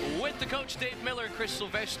 With the coach Dave Miller, Chris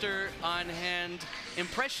Sylvester on hand.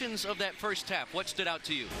 Impressions of that first half. What stood out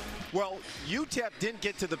to you? Well, UTEP didn't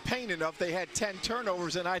get to the paint enough. They had 10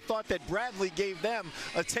 turnovers, and I thought that Bradley gave them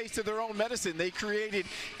a taste of their own medicine. They created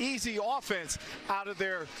easy offense out of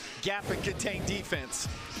their gap and contain defense.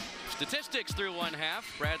 Statistics through one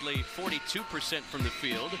half. Bradley 42% from the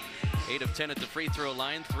field, 8 of 10 at the free throw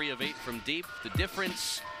line, 3 of 8 from deep. The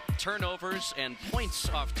difference, turnovers and points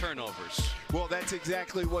off turnovers. Well, that's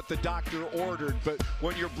exactly what the doctor ordered, but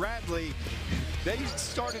when you're Bradley, they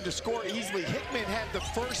started to score easily. Hickman had the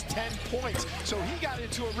first 10 points, so he got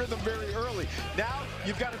into a rhythm very early. Now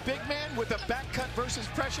you've got a big man with a back cut versus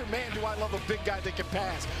pressure. Man, do I love a big guy that can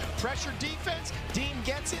pass. Pressure defense, Dean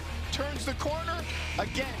gets it, turns the corner,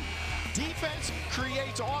 again. Defense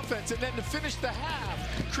creates offense, and then to finish the half,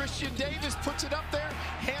 Christian Davis puts it up there.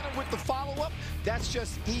 Hannah with the follow-up. That's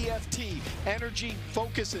just EFT, energy,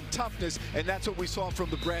 focus, and toughness, and that's what we saw from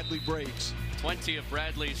the Bradley Braves. 20 of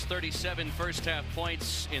Bradley's 37 first-half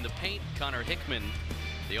points in the paint. Connor Hickman,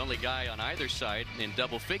 the only guy on either side in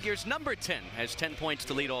double figures. Number 10 has 10 points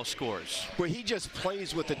to lead all scores. Well, he just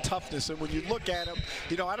plays with the toughness, and when you look at him,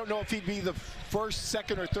 you know, I don't know if he'd be the first,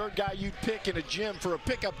 second, or third guy you'd pick in a gym for a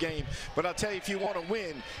pickup game, but I'll tell you, if you want to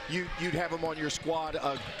win, you'd have him on your squad.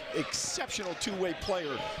 An exceptional two-way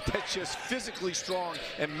player that's just physically strong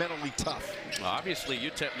and mentally tough. Well, obviously,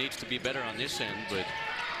 UTEP needs to be better on this end, but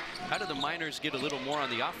how do the Miners get a little more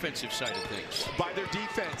on the offensive side of things? By their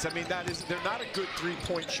defense. I mean, they're not a good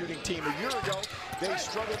three-point shooting team. A year ago, they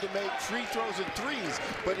struggled to make free throws and threes.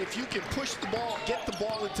 But if you can push the ball, get the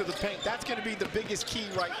ball into the paint, that's going to be the biggest key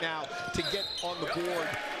right now to get on the board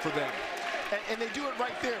for them. And they do it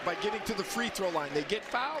right there by getting to the free throw line. They get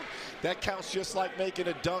fouled, that counts just like making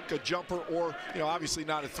a dunk, a jumper, or, you know, obviously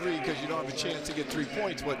not a three because you don't have a chance to get 3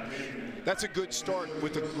 points. But that's a good start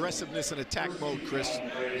with aggressiveness and attack mode, Chris.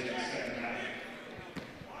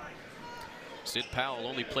 Sid Powell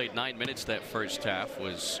only played 9 minutes that first half,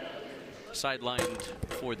 was sidelined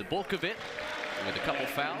for the bulk of it with a couple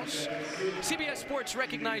fouls. CBS Sports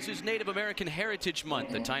recognizes Native American Heritage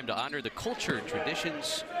Month, a time to honor the culture,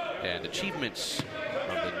 traditions, and achievements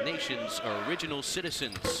of the nation's original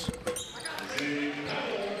citizens.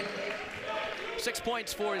 6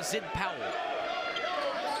 points for Sid Powell.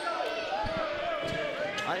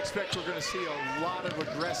 I expect we're going to see a lot of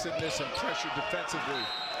aggressiveness and pressure defensively.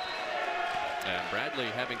 And Bradley,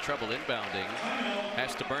 having trouble inbounding,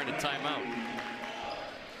 has to burn a timeout.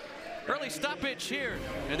 Early stoppage here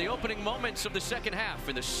in the opening moments of the second half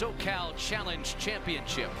in the SoCal Challenge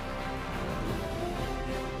Championship.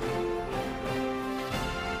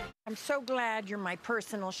 I'm so glad you're my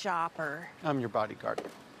personal shopper. I'm your bodyguard.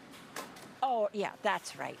 Oh, yeah,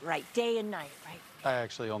 that's right. Day and night, right? I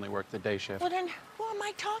actually only work the day shift. Well, then who am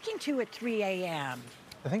I talking to at 3 a.m.?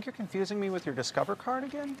 I think you're confusing me with your Discover card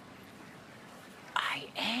again? I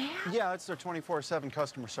am? Yeah, it's their 24/7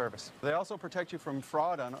 customer service. They also protect you from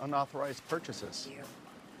fraud on unauthorized purchases.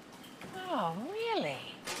 Oh, really?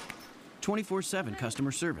 24/7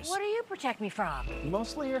 customer service. What do you protect me from?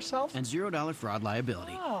 Mostly yourself? And $0 fraud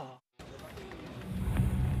liability. Oh.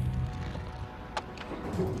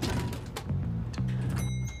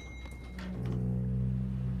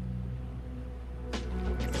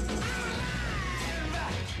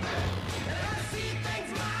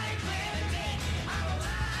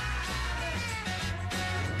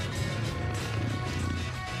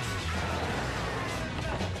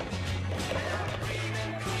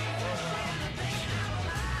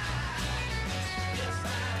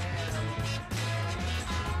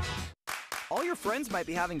 All your friends might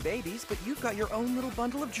be having babies, but you've got your own little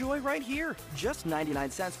bundle of joy right here. Just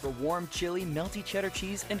 99 cents for warm, chili, melty cheddar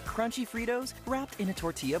cheese and crunchy Fritos wrapped in a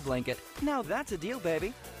tortilla blanket. Now that's a deal,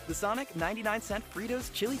 baby. The Sonic 99-cent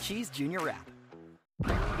Fritos Chili Cheese Junior Wrap.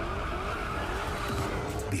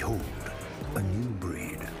 Behold, a new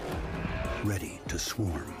breed. Ready to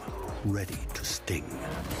swarm. Ready to sting.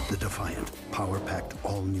 The defiant, power-packed,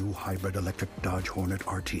 all-new hybrid electric Dodge Hornet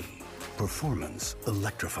RT. Performance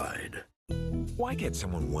electrified. Why get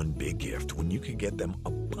someone one big gift when you can get them a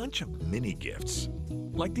bunch of mini gifts?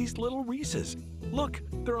 Like these little Reese's. Look,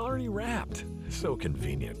 they're already wrapped. So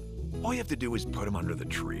convenient. All you have to do is put them under the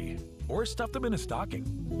tree or stuff them in a stocking.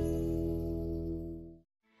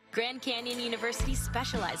 Grand Canyon University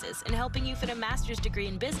specializes in helping you fit a master's degree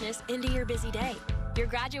in business into your busy day. Your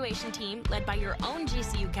graduation team, led by your own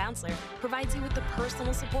GCU counselor, provides you with the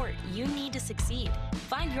personal support you need to succeed.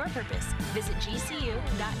 Find your purpose. Visit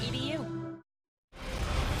gcu.edu.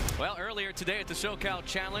 Well, earlier today at the SoCal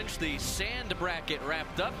Challenge, the sand bracket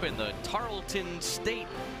wrapped up, and the Tarleton State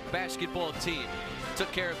basketball team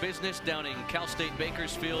took care of business down in Cal State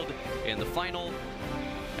Bakersfield in the final.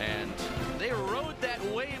 And they rode that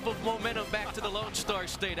wave of momentum back to the Lone Star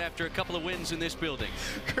State after a couple of wins in this building.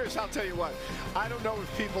 Chris, I'll tell you what, I don't know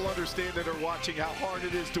if people understand that are watching how hard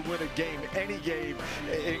it is to win a game, any game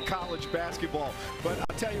in college basketball. But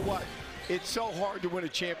I'll tell you what, it's so hard to win a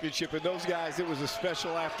championship, and those guys, it was a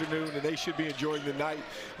special afternoon, and they should be enjoying the night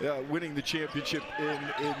winning the championship in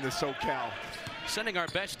the SoCal. Sending our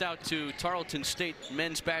best out to Tarleton State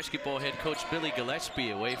men's basketball head coach Billy Gillespie,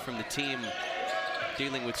 away from the team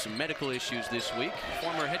dealing with some medical issues this week.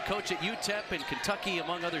 Former head coach at UTEP and Kentucky,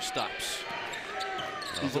 among other stops.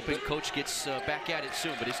 He's hoping coach gets back at it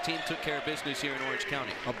soon, but his team took care of business here in Orange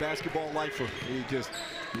County. A basketball lifer. You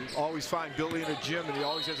always find Billy in a gym, and he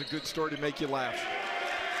always has a good story to make you laugh.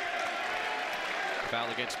 Foul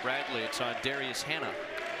against Bradley. It's on Darius Hannah.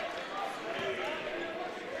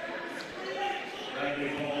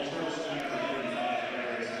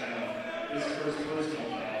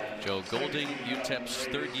 Joe Golding, UTEP's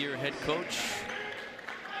third-year head coach.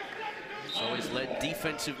 He's always led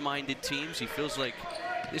defensive-minded teams. He feels like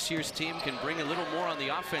this year's team can bring a little more on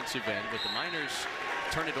the offensive end, but the Miners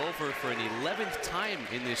turn it over for an 11th time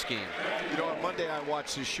in this game. You know, on Monday I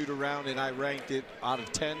watched his shoot around and I ranked it out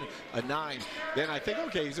of 10 a 9. Then I think,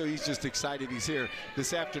 okay, so he's just excited he's here.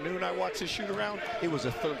 This afternoon I watched his shoot around. It was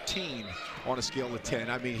a 13 on a scale of 10.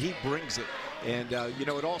 I mean, he brings it. And, you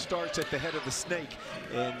know, it all starts at the head of the snake.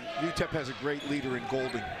 And UTEP has a great leader in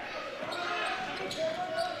Golding.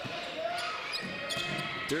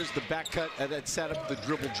 There's the back cut that set up the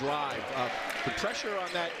dribble drive. The pressure on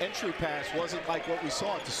that entry pass wasn't like what we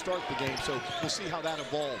saw to start the game, so we'll see how that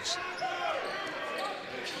evolves.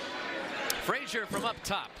 Frazier from up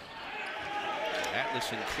top.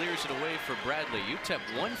 Atlason clears it away for Bradley. UTEP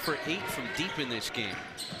 1 for 8 from deep in this game.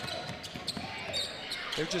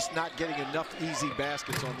 They're just not getting enough easy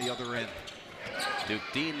baskets on the other end. Duke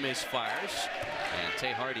Dean misfires, and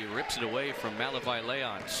Tay Hardy rips it away from Malavai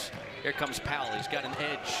Leons. Here comes Powell. He's got an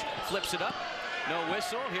edge. Flips it up. No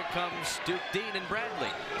whistle. Here comes Duke Dean and Bradley.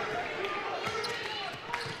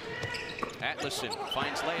 Atlason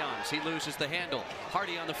finds Leons. He loses the handle.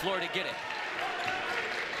 Hardy on the floor to get it.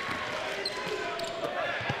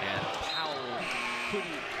 And Powell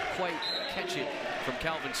couldn't quite catch it from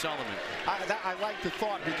Calvin Solomon. I like the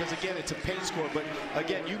thought because, again, it's a paint score. But,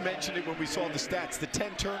 again, you mentioned it when we saw the stats. The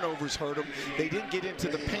 10 turnovers hurt them. They didn't get into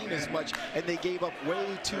the paint as much, and they gave up way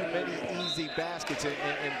too many easy baskets.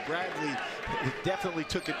 And Bradley definitely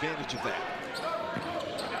took advantage of that.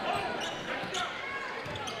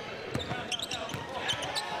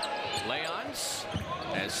 Leons,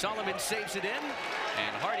 as Solomon saves it in,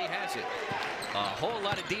 and Hardy has it. A whole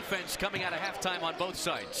lot of defense coming out of halftime on both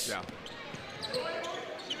sides. Yeah.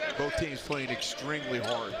 Both teams playing extremely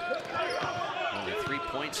hard. Only 3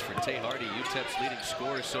 points for Tay Hardy, UTEP's leading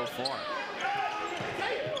scorer so far.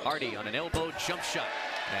 Hardy on an elbow jump shot,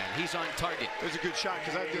 and he's on target. It was a good shot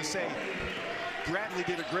because I was going to say, Bradley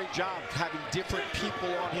did a great job having different people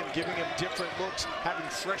on him, giving him different looks, having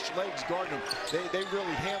fresh legs guarding him. They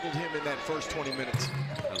really handled him in that first 20 minutes.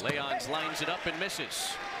 Leons lines it up and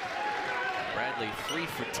misses. Bradley 3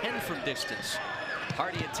 for 10 from distance.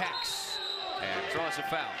 Hardy attacks and draws a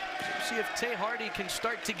foul. See if Tay Hardy can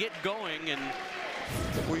start to get going. And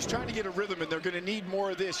well, he's trying to get a rhythm, and they're going to need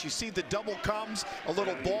more of this. You see the double comes, a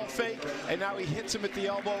little ball fake, and now he hits him at the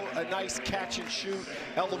elbow. A nice catch and shoot,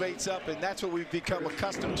 elevates up, and that's what we've become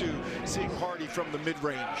accustomed to, seeing Hardy from the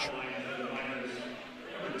mid-range.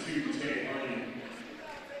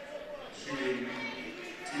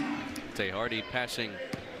 Tay Hardy passing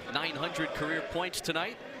 900 career points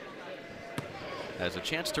tonight. Has a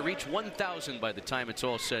chance to reach 1,000 by the time it's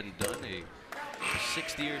all said and done. A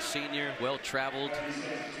 6th-year senior, well-traveled,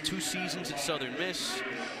 2 seasons at Southern Miss,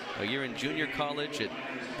 a year in junior college at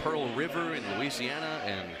Pearl River in Louisiana,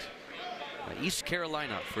 and East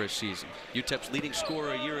Carolina for a season. UTEP's leading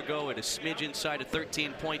scorer a year ago at a smidge inside of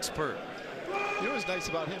 13 points per. You know what's nice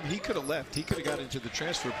about him? He could have left. He could have got into the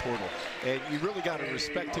transfer portal. And you really got to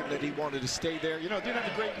respect him that he wanted to stay there. You know, didn't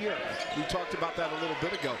have a great year. We talked about that a little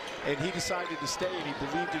bit ago. And he decided to stay, and he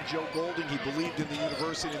believed in Joe Golding. He believed in the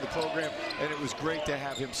university and the program, and it was great to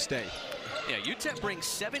have him stay. Yeah, UTEP brings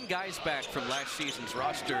 7 guys back from last season's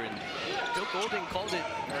roster, and Joe Golding called it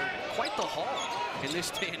quite the haul in this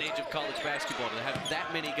day and age of college basketball to have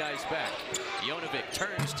that many guys back. Jonovic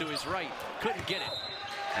turns to his right, couldn't get it,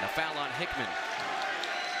 and a foul on Hickman.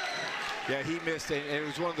 Yeah, he missed, and it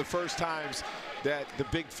was one of the first times that the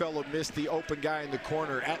big fellow missed the open guy in the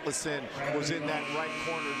corner. Atlason was in that right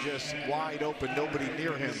corner, just wide open, nobody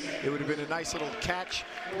near him. It would have been a nice little catch,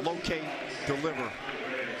 locate, deliver.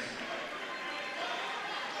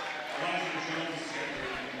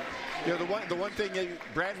 You know, the one thing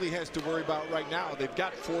Bradley has to worry about right now, they've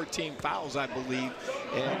got 14 fouls, I believe,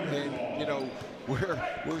 and you know, we're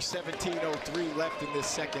 17:03 left in this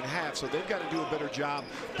second half, so they've got to do a better job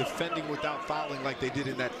defending without fouling like they did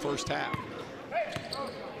in that first half.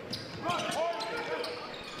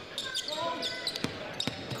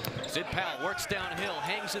 Sid Powell works downhill,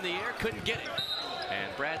 hangs in the air, couldn't get it.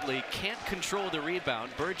 And Bradley can't control the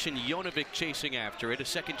rebound. Birch and Jonovic chasing after it. A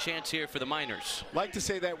second chance here for the Miners. Like to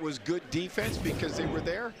say that was good defense because they were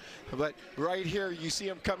there, but right here you see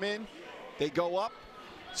them come in, they go up,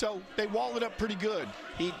 so they wall it up pretty good.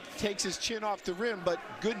 He takes his chin off the rim, but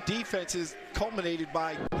good defense is culminated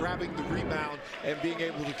by grabbing the rebound and being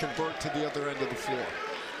able to convert to the other end of the floor.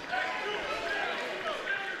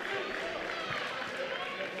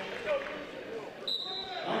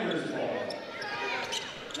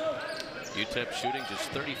 UTEP shooting just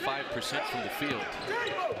 35% from the field.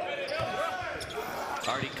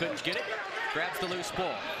 Hardy couldn't get it. Grabs the loose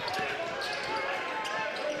ball.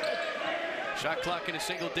 Shot clock into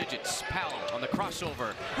single digits. Powell on the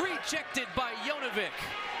crossover. Rejected by Jonovic.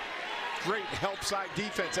 Great help side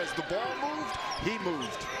defense. As the ball moved, he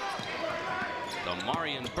moved. The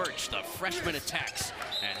Marion Birch, the freshman, attacks.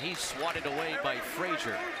 And he's swatted away by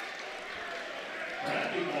Frazier.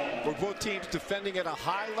 For both teams defending at a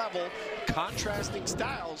high level, contrasting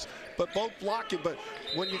styles, but both blocking. But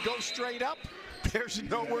when you go straight up, there's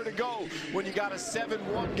nowhere to go when you got a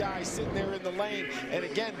 7-1 guy sitting there in the lane. And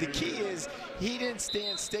again, the key is he didn't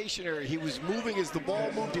stand stationary. He was moving as the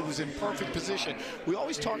ball moved. He was in perfect position. We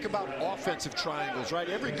always talk about offensive triangles, right?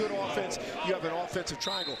 Every good offense, you have an offensive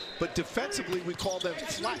triangle. But defensively, we call them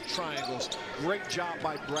flat triangles. Great job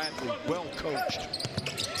by Bradley. Well coached.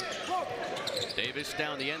 Davis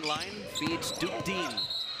down the end line, feeds Duke Dean.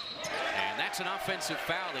 And that's an offensive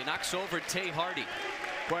foul. He knocks over Tay Hardy.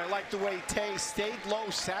 Boy, I like the way Tay stayed low,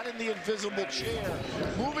 sat in the invisible chair,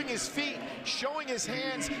 moving his feet, showing his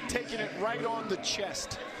hands, taking it right on the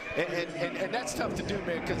chest. And that's tough to do,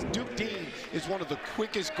 man, because Duke Dean is one of the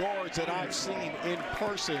quickest guards that I've seen in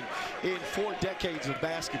person in 4 decades of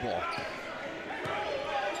basketball.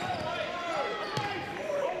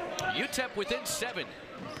 UTEP within 7.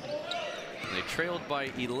 They trailed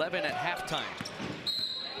by 11 at halftime.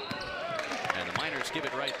 And the Miners give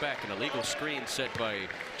it right back. An illegal screen set by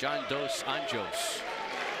John Dos Anjos.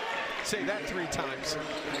 Say that 3 times.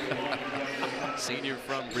 Senior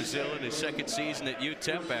from Brazil in his 2nd season at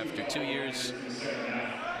UTEP after 2 years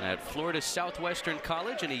at Florida Southwestern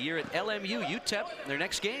College and a year at LMU. UTEP, their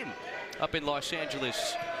next game up in Los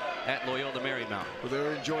Angeles at Loyola Marymount. Well,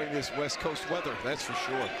 they're enjoying this West Coast weather, that's for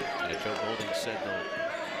sure. Yeah, Joe Golding said they'll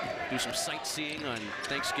do some sightseeing on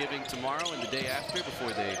Thanksgiving tomorrow and the day after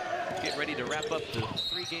before they get ready to wrap up the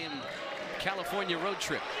 3-game California road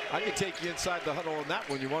trip. I can take you inside the huddle on that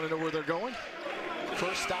one. You want to know where they're going?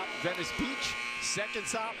 First stop, Venice Beach. Second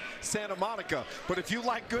stop, Santa Monica. But if you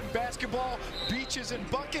like good basketball, beaches and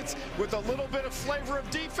buckets with a little bit of flavor of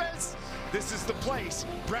defense, this is the place.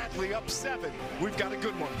 Bradley up 7. We've got a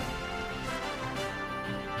good one.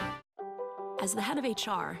 As the head of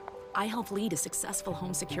HR, I help lead a successful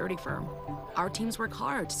home security firm. Our teams work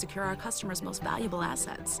hard to secure our customers' most valuable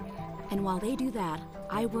assets. And while they do that,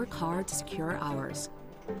 I work hard to secure ours.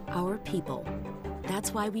 Our people.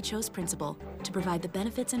 That's why we chose Principal to provide the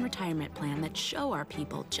benefits and retirement plan that show our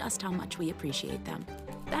people just how much we appreciate them.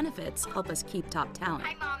 Benefits help us keep top talent.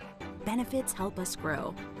 Hi, Mom. Benefits help us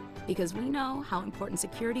grow, because we know how important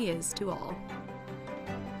security is to all.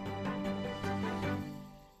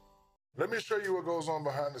 Let me show you what goes on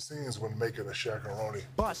behind the scenes when making a Shaq-a-Roni.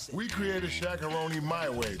 Bust. We created Shaq-a-Roni my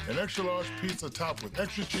way, an extra large pizza topped with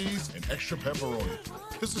extra cheese and extra pepperoni.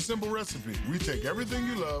 It's a simple recipe. We take everything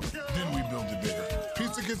you love, then we build it bigger.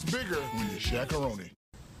 Pizza gets bigger when you Shaq-a-Roni.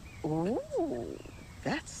 Ooh,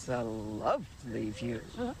 that's a lovely view.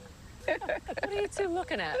 What are you two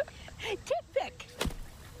looking at? Tip pick.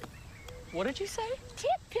 What did you say?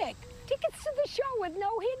 Tip pick. Tickets to the show with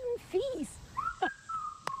no hidden fees.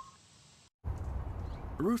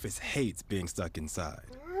 Rufus hates being stuck inside.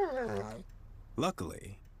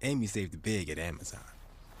 Luckily, Amy saved big at Amazon.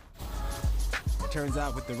 Turns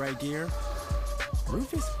out with the right gear,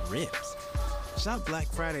 Rufus rips. Shop Black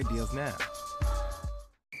Friday deals now.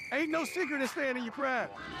 Ain't no secret in staying in your prime.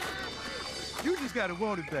 You just gotta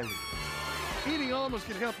want it, baby. Eating almonds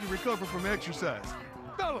can help you recover from exercise.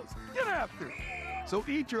 Fellas, get after it. So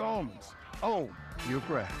eat your almonds. Oh, your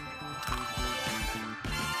prime.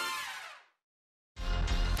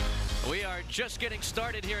 We are just getting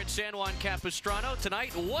started here at San Juan Capistrano.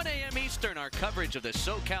 Tonight, 1 a.m. Eastern, our coverage of the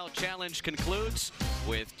SoCal Challenge concludes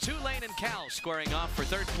with Tulane and Cal squaring off for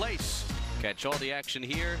third place. Catch all the action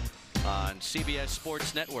here on CBS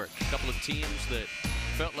Sports Network. A couple of teams that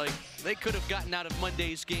felt like they could have gotten out of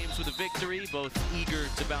Monday's games with a victory, both eager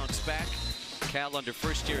to bounce back. Cal under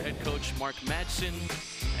first-year head coach Mark Madsen.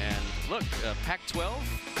 And look, Pac-12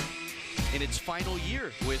 in its final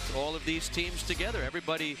year with all of these teams together.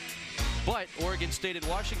 Everybody but Oregon State and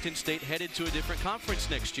Washington State headed to a different conference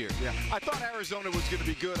next year. Yeah, I thought Arizona was going to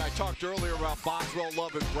be good. I talked earlier about Boswell,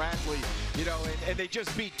 Love, and Bradley, you know, and they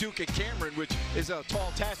just beat Duke and Cameron, which is a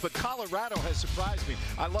tall task. But Colorado has surprised me.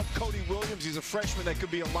 I love Cody Williams. He's a freshman that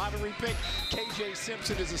could be a lottery pick. KJ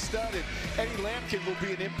Simpson is a stud, and Eddie Lampkin will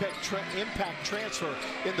be an impact transfer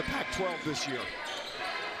in the Pac-12 this year.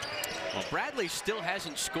 Well, Bradley still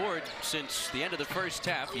hasn't scored since the end of the first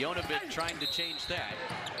half. Jonovic trying to change that.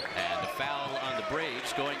 And a foul on the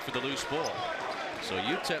Braves going for the loose ball. So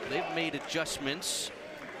UTEP, they've made adjustments.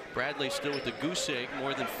 Bradley still with the goose egg,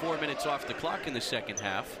 more than 4 minutes off the clock in the second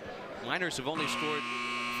half. Miners have only scored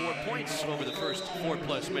 4 points over the first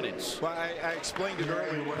 4+ minutes. Well, I explained it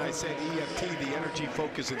earlier when I said EFT, the energy,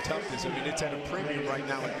 focus, and toughness. I mean, it's at a premium right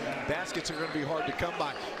now, and baskets are going to be hard to come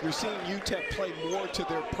by. You're seeing UTEP play more to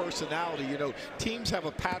their personality. You know, teams have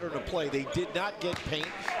a pattern of play. They did not get paint.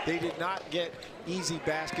 They did not get easy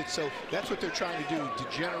baskets, so that's what they're trying to do, to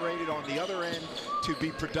generate it on the other end to be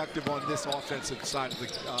productive on this offensive side of the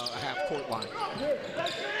half-court line.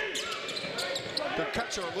 Their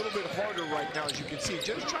cuts are a little bit harder right now, as you can see,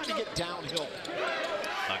 just trying to get downhill.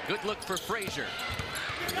 A good look for Frazier.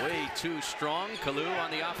 Way too strong. Kalu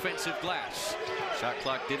on the offensive glass. Shot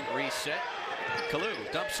clock didn't reset. Kalu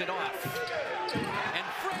dumps it off. And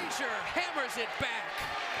Frazier hammers it back.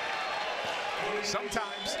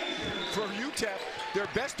 Sometimes, for UTEP, their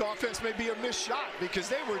best offense may be a missed shot because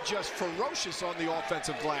they were just ferocious on the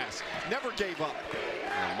offensive glass. Never gave up.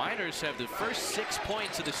 The Miners have the first 6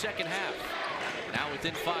 points of the second half. Now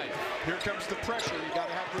within 5. Here comes the pressure. You got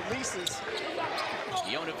to have releases.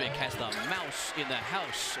 Jonovic has the mouse in the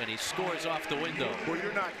house, and he scores off the window. Well,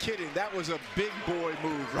 you're not kidding. That was a big boy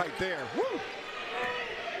move right there. Woo!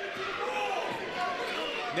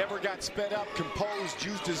 Never got sped up, composed,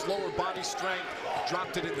 used his lower body strength,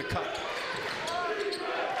 dropped it in the cup.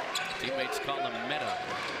 Teammates call him Meta.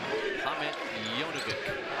 Hamet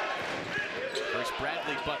Jonovic. First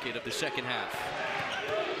Bradley bucket of the second half.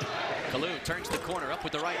 Kalu turns the corner up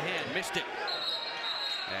with the right hand, missed it.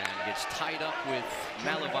 And gets tied up with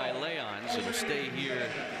Malavi Leons. It'll stay here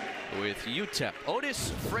with UTEP.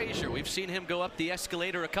 Otis Frazier, we've seen him go up the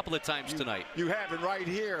escalator a couple of times tonight. You have it right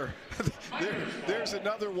here. There's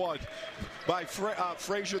another one by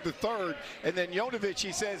Frazier the third. And then Jonovic,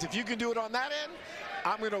 he says, if you can do it on that end,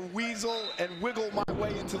 I'm going to weasel and wiggle my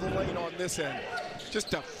way into the lane on this end.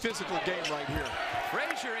 Just a physical game right here.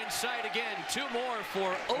 Frazier inside again. 2 more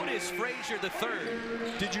for Otis Frazier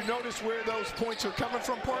III. Did you notice where those points are coming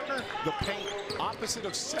from, partner? The paint. Opposite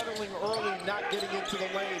of settling early, not getting into the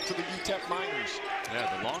lane for the UTEP Miners.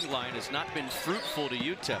 Yeah, the long line has not been fruitful to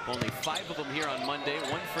UTEP. Only 5 of them here on Monday.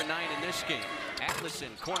 1 for 9 in this game.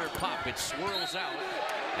 Atlason, corner pop. It swirls out.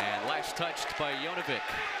 And last touched by Jonovic.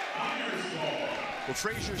 Well,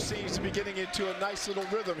 Frazier seems to be getting into a nice little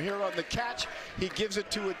rhythm here on the catch. He gives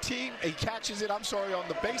it to a team. He catches it, on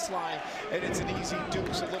the baseline, and it's an easy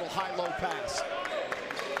deuce, a little high-low pass.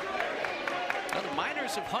 Well, the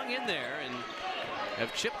Miners have hung in there and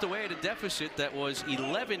have chipped away at a deficit that was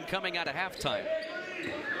 11 coming out of halftime.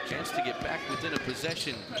 Chance to get back within a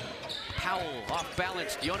possession. Powell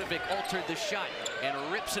off-balanced. Jonovic altered the shot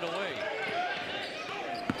and rips it away.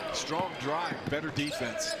 Strong drive, better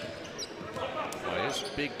defense. Boy, his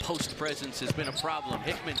big post presence has been a problem.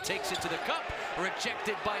 Hickman takes it to the cup,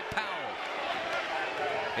 rejected by Powell.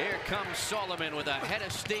 Here comes Solomon with a head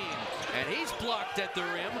of steam, and he's blocked at the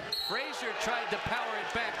rim. Frazier tried to power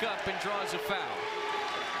it back up and draws a foul.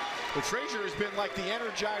 Well, Frazier has been like the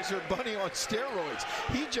Energizer Bunny on steroids.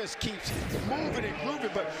 He just keeps moving and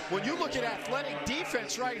grooving. But when you look at athletic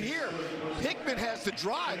defense right here, Hickman has the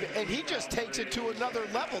drive, and he just takes it to another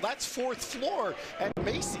level. That's 4th floor at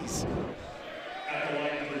Macy's.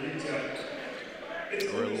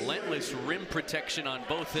 Relentless rim protection on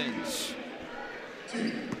both ends.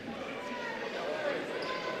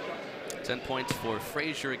 10 points for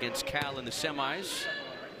Frazier against Cal in the semis.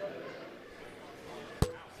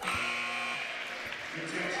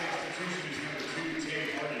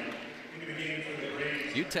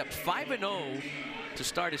 UTEP 5-0 to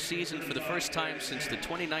start a season for the first time since the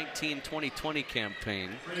 2019-2020 campaign.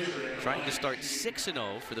 Trying to start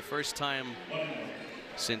 6-0 for the first time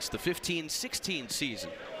since the 15-16 season.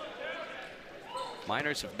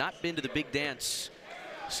 Miners have not been to the big dance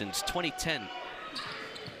since 2010.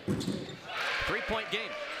 3-point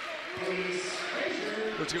game.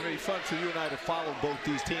 It's going to be fun for you and I to follow both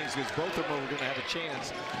these teams because both of them are going to have a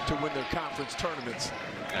chance to win their conference tournaments.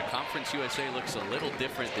 Now, Conference USA looks a little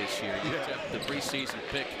different this year. UTEP, the preseason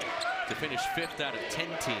pick to finish 5th out of 10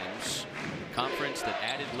 teams. Conference that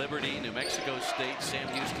added Liberty, New Mexico State, Sam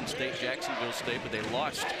Houston State, Jacksonville State, but they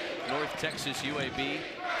lost North Texas UAB,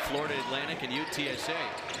 Florida Atlantic, and UTSA.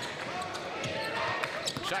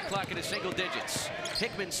 Shot clock into single digits.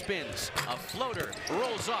 Hickman spins, a floater,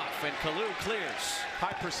 rolls off, and Kalu clears.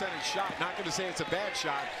 High percentage shot. Not going to say it's a bad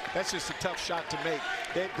shot. That's just a tough shot to make.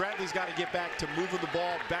 Bradley's got to get back to moving the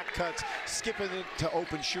ball, back cuts, skipping it to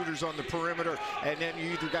open shooters on the perimeter, and then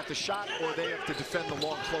you either got the shot or they have to defend the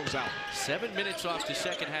long closeout. 7 minutes off the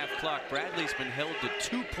second half clock. Bradley's been held to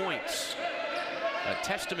 2 points. A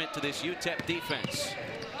testament to this UTEP defense.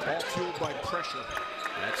 All fueled by pressure.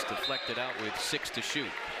 That's deflected out with 6 to shoot.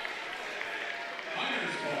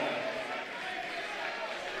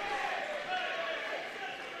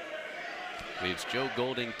 These Joe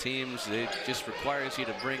Golding teams, it just requires you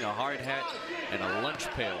to bring a hard hat and a lunch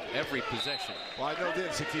pail every possession. Well, I know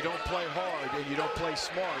this, if you don't play hard and you don't play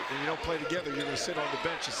smart and you don't play together, you're going to sit on the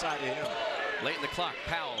bench aside of him. Late in the clock,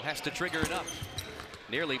 Powell has to trigger it up.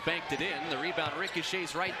 Nearly banked it in. The rebound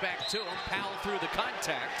ricochets right back to him. Powell through the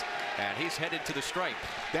contact, and he's headed to the stripe.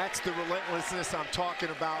 That's the relentlessness I'm talking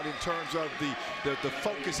about in terms of the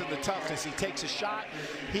focus and the toughness. He takes a shot.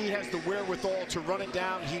 He has the wherewithal to run it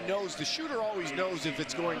down. He knows, the shooter always knows if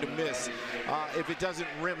it's going to miss, if it doesn't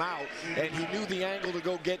rim out. And he knew the angle to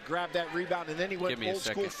go grab that rebound. And then he went old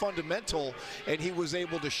school fundamental, and he was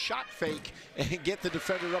able to shot fake and get the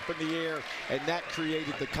defender up in the air, and that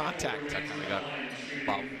created the contact. We got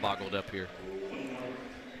boggled up here.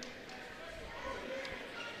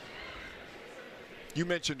 You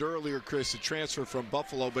mentioned earlier, Chris, the transfer from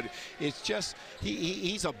Buffalo, but it's just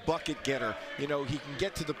he's a bucket getter. You know, he can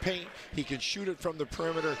get to the paint, he can shoot it from the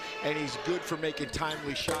perimeter, and he's good for making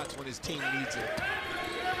timely shots when his team needs it.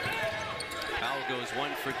 Powell goes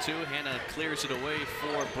 1 for 2. Hannah clears it away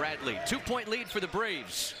for Bradley. 2-point lead for the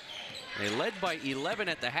Braves. They led by 11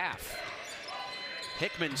 at the half.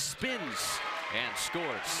 Hickman spins and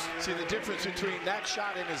scores. See the difference between that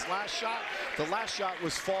shot and his last shot? The last shot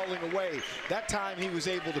was falling away. That time he was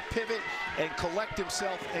able to pivot and collect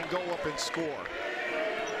himself and go up and score.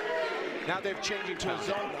 Now they've changed it to a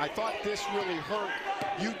zone. I thought this really hurt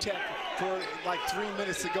UTEP for like 3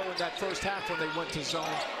 minutes ago in that first half when they went to zone.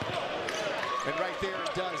 And right there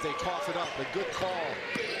it does. They cough it up. A good call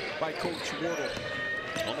by Coach Wardle.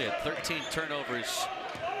 Only had 13 turnovers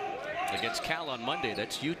against Cal on Monday.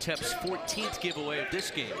 That's UTEP's 14th giveaway of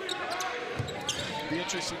this game. Be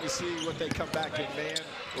interesting to see what they come back in man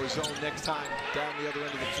or zone next time down the other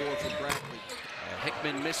end of the floor for Bradley.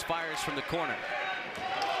 Hickman misfires from the corner.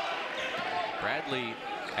 Bradley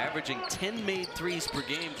averaging 10 made threes per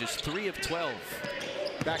game, just 3 of 12.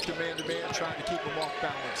 Back to man, trying to keep him off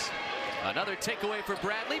balance. Another takeaway for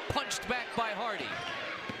Bradley, punched back by Hardy.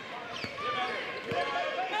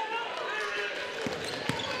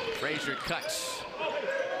 Frazier cuts.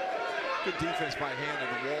 Good defense by Hannah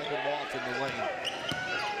to wall him off in the lane.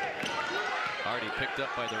 Hardy picked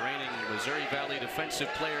up by the reigning Missouri Valley Defensive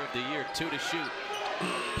Player of the Year, 2 to shoot.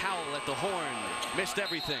 Powell at the horn, missed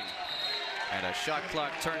everything. And a shot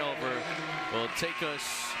clock turnover will take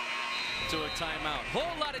us to a timeout.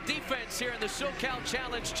 Whole lot of defense here in the SoCal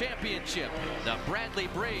Challenge Championship. The Bradley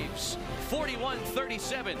Braves,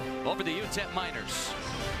 41-37 over the UTEP Miners.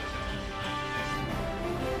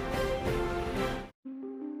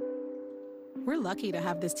 We're lucky to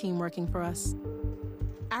have this team working for us.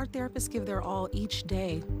 Our therapists give their all each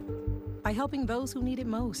day by helping those who need it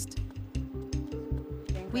most.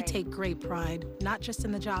 We take great pride, not just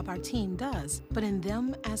in the job our team does, but in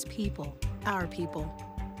them as people, our people.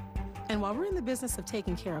 And while we're in the business of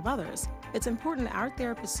taking care of others, it's important our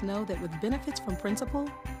therapists know that with benefits from Principal,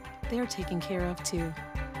 they're taken care of too.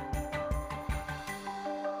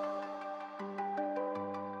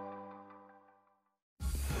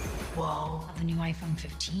 Whoa, the new iPhone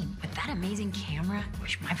 15. With that amazing camera,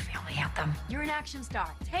 wish my family had them. You're an action star.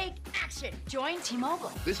 Take action. Join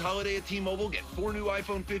T-Mobile. This holiday at T-Mobile, get 4 new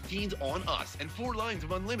iPhone 15s on us and 4 lines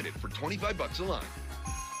of unlimited for $25 a line.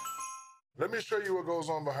 Let me show you what goes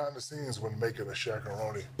on behind the scenes when making a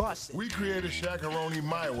Shaq-a-Roni. Bust. We created Shaq-a-Roni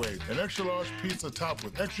my way, an extra-large pizza topped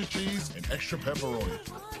with extra cheese and extra pepperoni.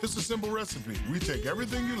 It's a simple recipe. We take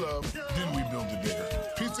everything you love, then we build it bigger.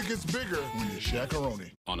 Pizza gets bigger when you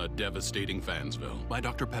Shaq-a-Roni. On a devastating Fansville by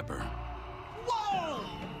Dr. Pepper. Whoa!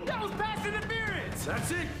 That was pass interference! That's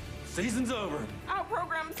it. Season's over. Our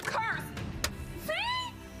program's cursed. See?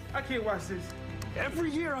 I can't watch this.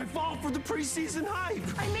 Every year I fall for the preseason hype.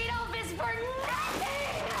 I made all this for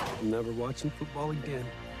nothing! I'm never watching football again.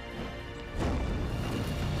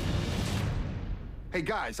 Hey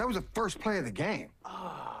guys, that was the first play of the game.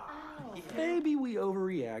 Maybe we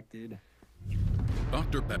overreacted.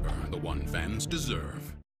 Dr. Pepper, the one fans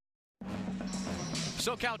deserve.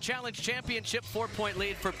 SoCal Challenge Championship, 4-point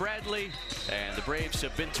lead for Bradley. And the Braves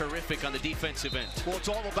have been terrific on the defensive end. Well, it's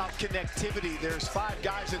all about connectivity. There's 5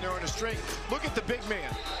 guys in there on a string. Look at the big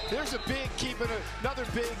man. There's a big keeping another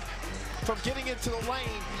big from getting into the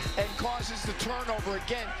lane and causes the turnover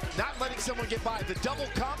again. Not letting someone get by. The double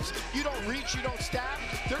comes, you don't reach, you don't stab.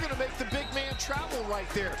 They're going to make the big man travel right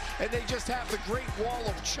there. And they just have the Great Wall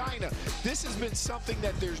of China. This has been something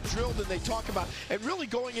that there's drilled and they talk about. And really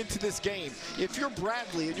going into this game, if you're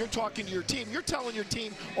Bradley and you're talking to your team, you're telling your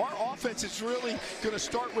team, our offense is really going to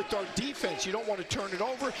start with our defense. You don't want to turn it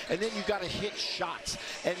over, and then you got to hit shots.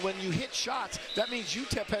 And when you hit shots, that means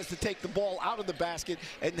UTEP has to take the ball out of the basket,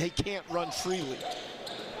 and they can't run freely.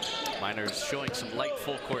 Miners showing some light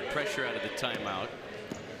full court pressure out of the timeout.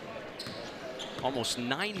 Almost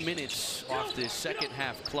 9 minutes off this second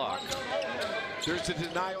half clock. There's a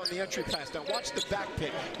deny on the entry pass. Now watch the back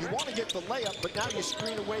pick. You want to get the layup, but now you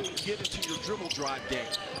screen away and get into your dribble drive game.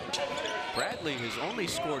 Bradley has only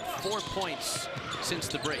scored 4 points since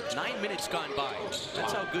the break. 9 minutes gone by.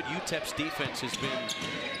 That's how good UTEP's defense has been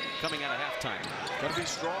coming out of halftime. Got to be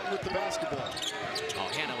strong with the basketball. Oh,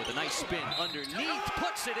 Hannah with a nice spin underneath,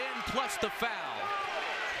 puts it in, plus the foul.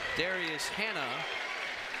 Darius Hannah,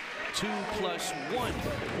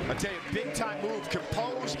 2+1. I tell you, big time move,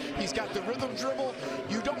 composed. He's got the rhythm dribble.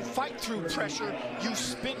 You don't fight through pressure, you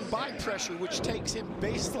spin by pressure, which takes him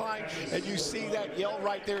baseline, and you see that yell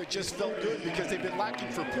right there. It just felt good because they've been lacking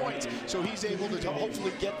for points, so he's able to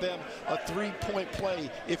hopefully get them a 3-point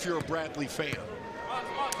play if you're a Bradley fan.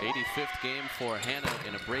 85th game for Hannah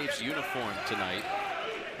in a Braves uniform tonight.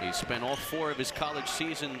 He spent all 4 of his college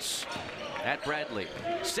seasons at Bradley.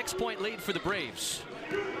 6-point lead for the Braves.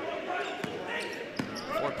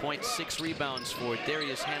 4.6 rebounds for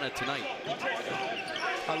Darius Hannah tonight.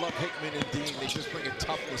 I love Hickman and Dean. They just bring a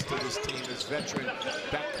toughness to this team as veteran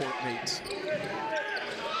backcourt mates.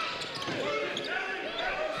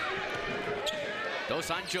 Dos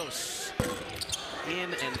Anjos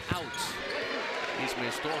in and out. He's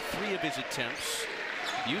missed all 3 of his attempts.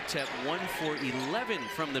 UTEP 1 for 11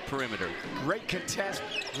 from the perimeter. Great contest,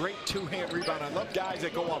 great 2-hand rebound. I love guys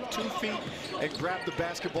that go up 2 feet and grab the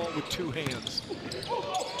basketball with 2 hands.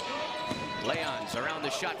 Leon's around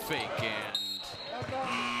the shot fake and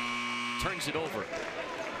turns it over.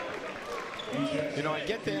 You know, I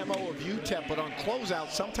get the MO of UTEP, but on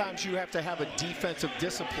closeout, sometimes you have to have a defensive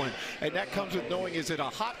discipline, and that comes with knowing, is it a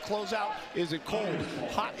hot closeout? Is it cold?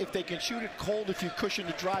 Hot if they can shoot it, cold if you cushion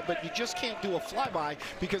the drive, but you just can't do a flyby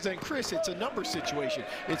because then, Chris, it's a number situation.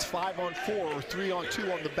 It's 5-on-4 or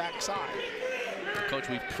 3-on-2 on the backside. Coach,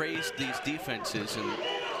 we've praised these defenses, and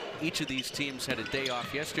each of these teams had a day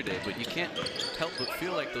off yesterday, but you can't help but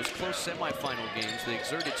feel like those close semifinal games, they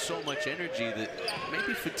exerted so much energy that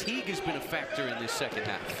maybe fatigue has been a factor in this second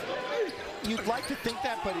half. You'd like to think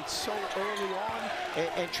that, but it's so early on,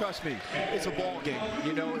 and trust me, it's a ball game.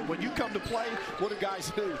 You know, when you come to play, what do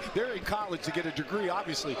guys do? They're in college to get a degree,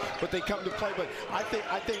 obviously, but they come to play. But I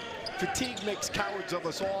think fatigue makes cowards of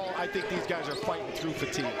us all. I think these guys are fighting through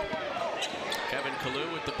fatigue. Kevin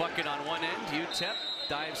Kalu with the bucket on one end. UTEP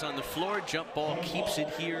dives on the floor. Jump ball keeps it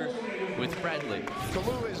here with Bradley.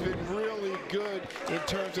 Kalu has been really good in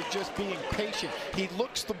terms of just being patient. He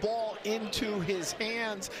looks the ball into his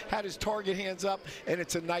hands, had his target hands up, and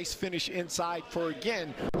it's a nice finish inside for,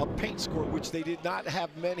 again, a paint score, which they did not have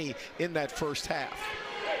many in that first half.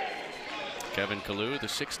 Kevin Kalu, the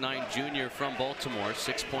 6'9" junior from Baltimore,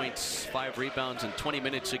 6 points, 5 rebounds in 20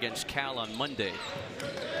 minutes against Cal on Monday.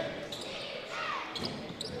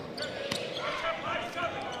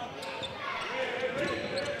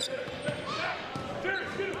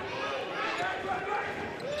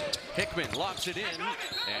 Hickman lobs it in,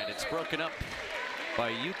 and it's broken up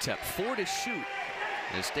by UTEP. 4 to shoot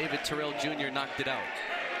as David Terrell Jr. knocked it out.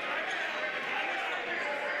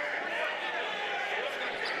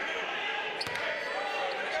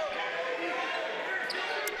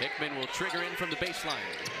 Hickman will trigger in from the baseline.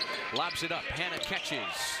 Lobs it up. Hannah catches.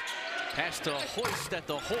 Has to hoist at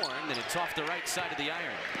the horn, and it's off the right side of the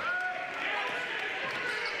iron.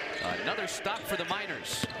 Another stop for the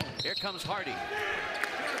Miners. Here comes Hardy.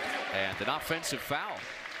 And an offensive foul.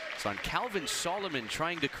 It's on Calvin Solomon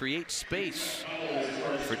trying to create space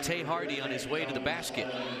for Tay Hardy on his way to the basket.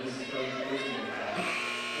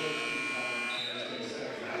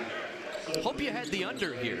 Hope you had the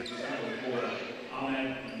under here.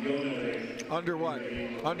 Under what?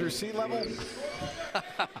 Under sea level?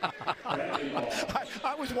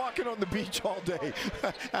 I was walking on the beach all day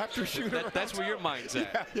after shooting. That's where your mind's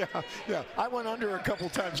at. Yeah. I went under a couple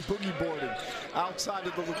times boogie boarding outside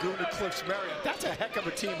of the Laguna Cliffs Marriott. That's a heck of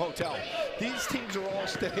a team hotel. These teams are all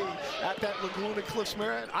staying at that Laguna Cliffs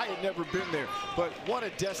Marriott. I had never been there, but what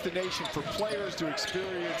a destination for players to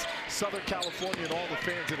experience Southern California and all the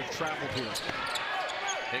fans that have traveled here.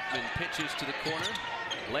 Hickman pitches to the corner.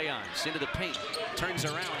 Leons into the paint, turns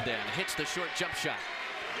around and hits the short jump shot.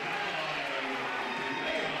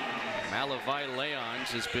 Malavai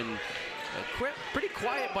Leons has been pretty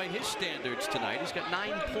quiet by his standards tonight. He's got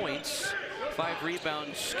 9 points, 5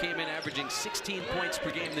 rebounds, came in averaging 16 points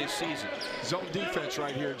per game this season. Zone defense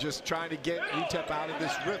right here, just trying to get UTEP out of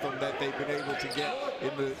this rhythm that they've been able to get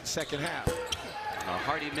in the second half.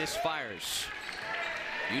 Hardy misfires.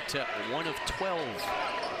 UTEP 1 of 12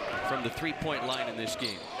 from the three-point line in this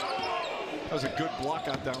game. That was a good block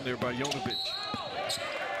out down there by Jonovic.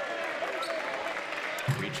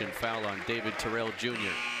 Reach and foul on David Terrell Jr.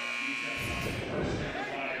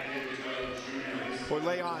 Boy,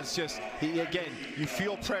 Leon's just, again, you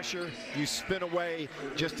feel pressure, you spin away,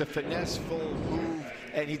 just a finesseful move,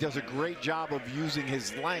 and he does a great job of using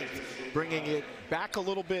his length, bringing it back a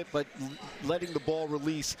little bit, but letting the ball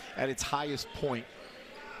release at its highest point.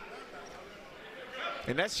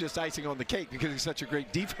 And that's just icing on the cake because he's such a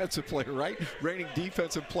great defensive player, right? Reigning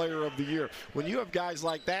defensive player of the year. When you have guys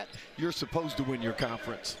like that, you're supposed to win your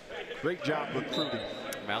conference. Great job recruiting.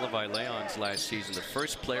 Malavai Leons last season, the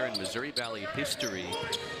first player in Missouri Valley history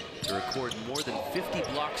to record more than 50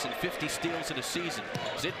 blocks and 50 steals in a season.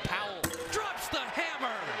 Zid Powell drops the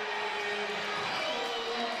hammer.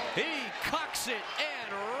 He cocks it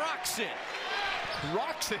and rocks it.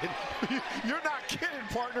 Rocks it. You're not kidding,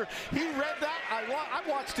 partner. He read that. I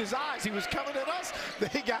watched his eyes. He was coming at us.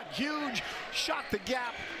 They got huge. Shot the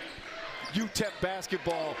gap. UTEP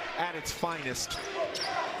basketball at its finest.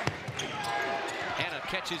 Hannah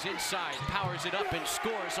catches inside, powers it up, and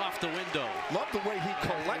scores off the window. Love the way he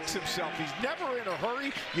collects himself. He's never in a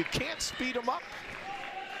hurry. You can't speed him up.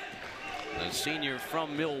 The senior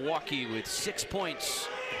from Milwaukee with 6 points.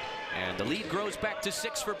 And the lead grows back to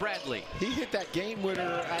 6 for Bradley. He hit that game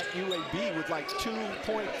winner at UAB with like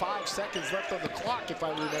 2.5 seconds left on the clock, if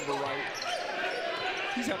I remember right.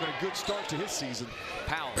 He's having a good start to his season.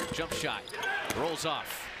 Powell, jump shot, rolls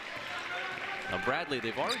off. Now Bradley,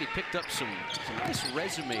 they've already picked up some nice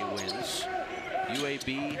resume wins.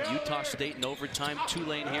 UAB, Utah State in overtime,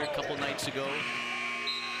 Tulane here a couple nights ago.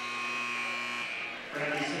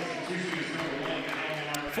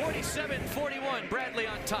 47-41, Bradley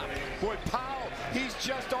on top. Boy, Powell, he's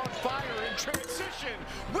just on fire in transition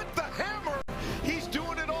with the hammer. He's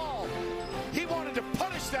doing it all. He wanted to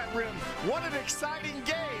punish that rim. What an exciting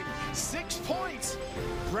game. 6 points.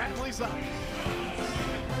 Bradley's up.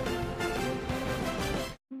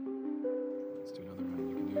 Let's do another round.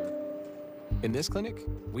 You can do it. In this clinic,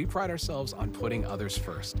 we pride ourselves on putting others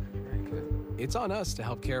first. It's on us to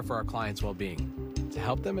help care for our clients' well-being, to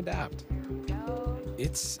help them adapt.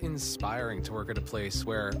 It's inspiring to work at a place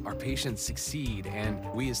where our patients succeed and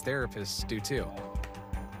we as therapists do too.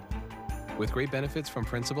 With great benefits from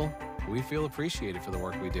Principal, we feel appreciated for the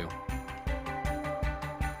work we do.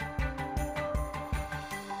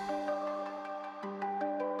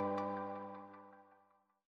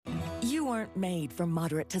 You weren't made for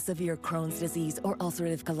moderate to severe Crohn's disease or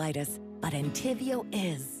ulcerative colitis, but Entyvio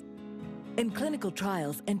is. In clinical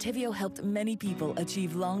trials, Entyvio helped many people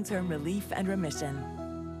achieve long-term relief and remission.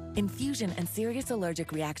 Infusion and serious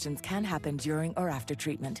allergic reactions can happen during or after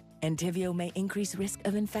treatment. Entyvio may increase risk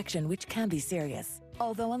of infection, which can be serious.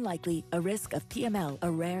 Although unlikely, a risk of PML, a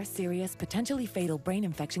rare, serious, potentially fatal brain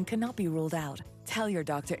infection, cannot be ruled out. Tell your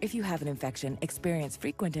doctor if you have an infection, experience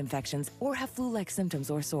frequent infections, or have flu-like symptoms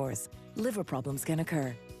or sores. Liver problems can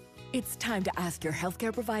occur. It's time to ask your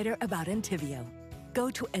healthcare provider about Entyvio. Go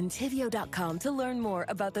to Entyvio.com to learn more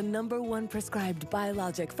about the #1 prescribed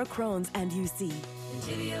biologic for Crohn's and UC.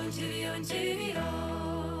 Entyvio, Entyvio,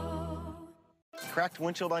 Entyvio. Cracked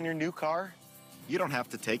windshield on your new car? You don't have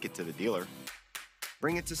to take it to the dealer.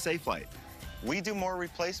 Bring it to Safelite. We do more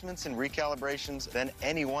replacements and recalibrations than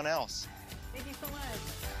anyone else. Thank you so much.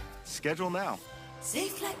 Schedule now.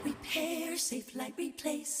 Safelite Repair, Safelite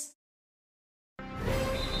Replace.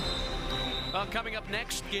 Well, coming up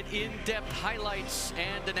next, get in-depth highlights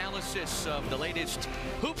and analysis of the latest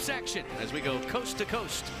hoops action as we go coast to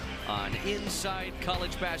coast on Inside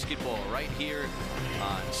College Basketball right here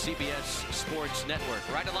on CBS Sports Network.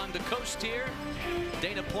 Right along the coast here,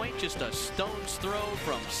 Dana Point, just a stone's throw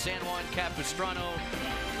from San Juan Capistrano.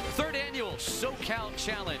 Third annual SoCal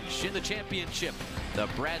Challenge in the championship. The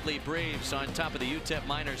Bradley Braves on top of the UTEP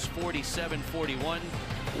Miners 47-41.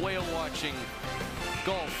 Whale watching,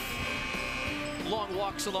 golf, long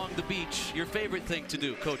walks along the beach, your favorite thing to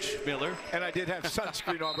do, Coach Miller. And I did have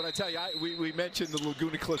sunscreen on, but I tell you, we mentioned the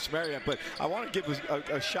Laguna Cliffs Marriott, but I want to give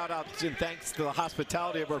a shout out and thanks to the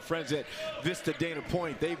hospitality of our friends at Vista Dana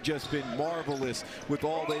Point. They've just been marvelous with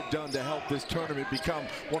all they've done to help this tournament become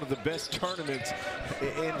one of the best tournaments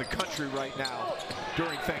in the country right now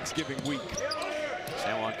during Thanksgiving week.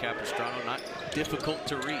 San Juan Capistrano, not difficult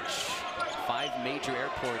to reach. 5 major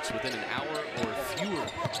airports within an hour or fewer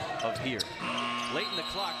of here. Late in the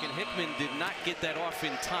clock, and Hickman did not get that off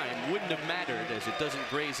in time. Wouldn't have mattered as it doesn't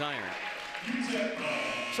graze iron.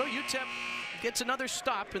 So UTEP gets another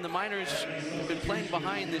stop, and the Miners have been playing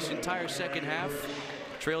behind this entire second half.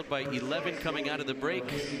 Trailed by 11 coming out of the break.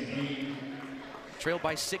 Trailed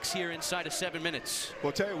by 6 here inside of 7 minutes. Well,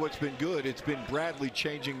 I'll tell you what's been good. It's been Bradley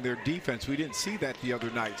changing their defense. We didn't see that the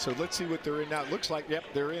other night. So let's see what they're in now. It looks like, yep,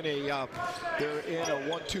 they're in a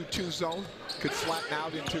 1-2-2 zone. Could flatten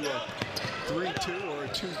out into a 3-2 or a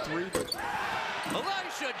 2-3. But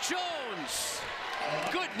Elijah Jones,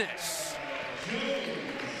 goodness.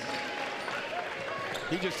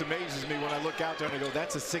 He just amazes me when I look out there and I go,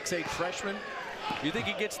 that's a 6'8" freshman. You think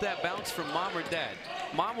he gets that bounce from mom or dad?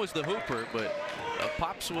 Mom was the hooper, but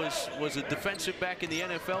Pops was a defensive back in the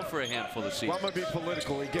NFL for a handful of seasons. Well, I'm going to be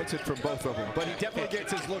political. He gets it from both of them, but he definitely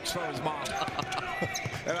gets his looks from his mom.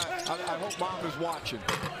 And I hope mom is watching.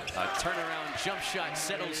 A turnaround jump shot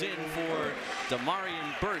settles in for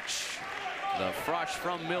Damarian Birch. The Frosh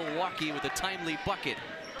from Milwaukee with a timely bucket.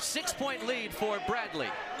 6-point lead for Bradley.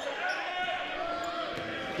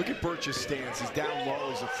 Look at Birch's stance. He's down low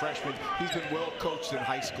as a freshman. He's been well coached in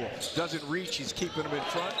high school. Doesn't reach. He's keeping him in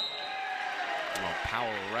front. Oh, Powell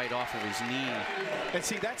right off of his knee. And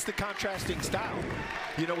see, that's the contrasting style.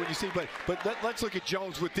 You know, when you see, but let's look at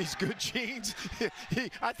Jones with these good jeans.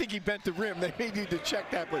 I think he bent the rim. They may need to check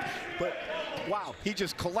that, but wow, he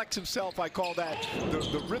just collects himself. I call that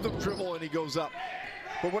the rhythm dribble, and he goes up.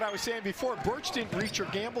 But what I was saying before, Birch didn't reach or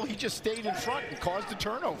gamble. He just stayed in front and caused a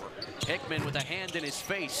turnover. Hickman with a hand in his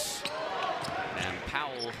face. And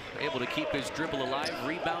Powell able to keep his dribble alive,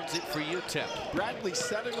 rebounds it for UTEP. Bradley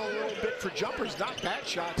setting a little bit for jumpers, not bad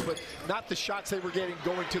shots, but not the shots they were getting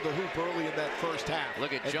going to the hoop early in that first half.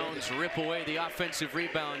 Look at Jones rip away the offensive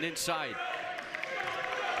rebound inside.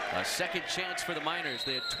 A second chance for the Miners.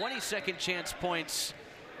 They had 20 second chance points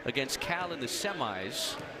against Cal in the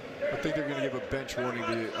semis. I think they're going to give a bench warning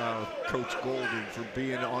to Coach Golding for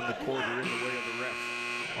being on the court or in the way of the ref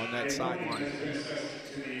on that sideline.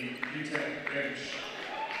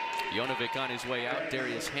 Jonovic on his way out.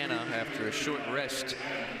 Darius Hanna, after a short rest,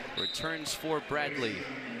 returns for Bradley.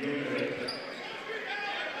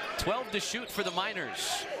 12 to shoot for the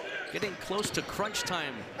Miners. Getting close to crunch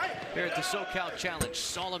time here at the SoCal Challenge.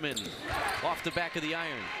 Solomon off the back of the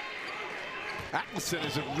iron. Atkinson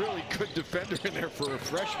is a really good defender in there for a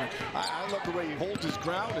freshman. I love the way he holds his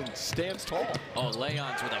ground and stands tall. Oh,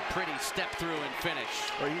 Leons with a pretty step through and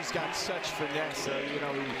finish. Well, he's got such finesse. You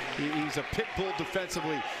know, he's a pit bull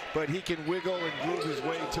defensively, but he can wiggle and groove his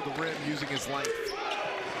way to the rim using his length.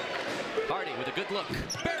 Hardy with a good look.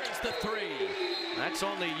 Buries the three. That's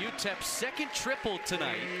only UTEP's second triple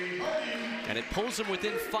tonight. And it pulls him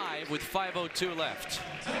within 5 with 5:02 left.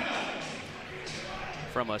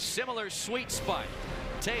 From a similar sweet spot,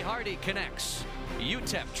 Tay Hardy connects.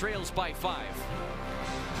 UTEP trails by 5.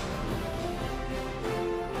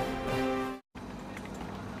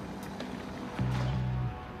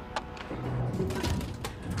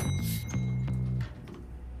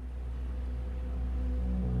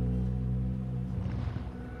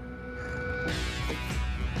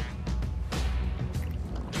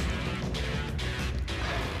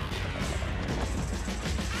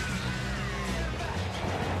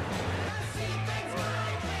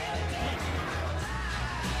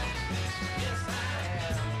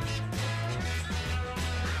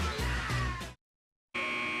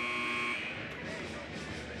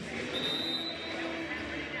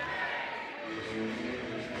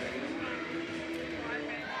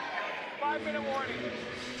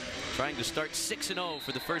 Trying to start 6-0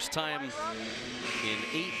 for the first time in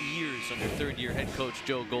 8 years under third-year head coach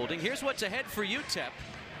Joe Golding. Here's what's ahead for UTEP.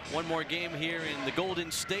 One more game here in the Golden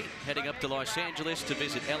State, heading up to Los Angeles to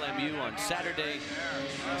visit LMU on Saturday,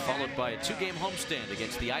 followed by a 2-game homestand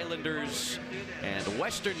against the Islanders and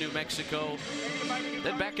Western New Mexico.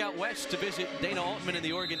 Then back out west to visit Dana Altman and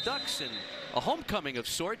the Oregon Ducks, and a homecoming of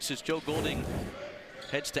sorts as Joe Golding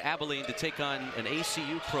heads to Abilene to take on an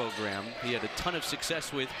ACU program he had a ton of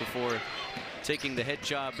success with before taking the head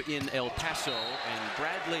job in El Paso. And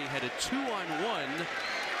Bradley had a 2-on-1.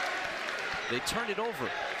 They turned it over.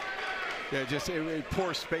 Yeah, just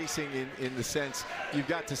poor spacing in the sense you've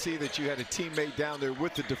got to see that you had a teammate down there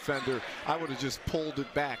with the defender. I would have just pulled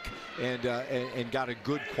it back and got a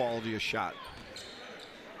good quality of shot.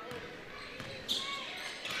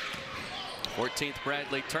 14th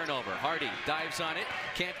Bradley turnover. Hardy dives on it,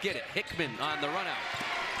 can't get it. Hickman on the run out.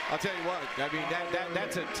 I'll tell you what, I mean,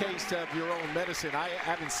 that's a taste of your own medicine. I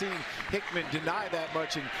haven't seen Hickman deny that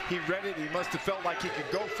much, and he read it. He must have felt like he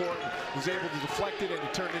could go for it, and was able to deflect it, and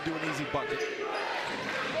it turned into an easy bucket.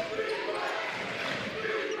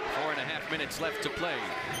 4.5 minutes left to play.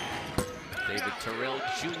 David Terrell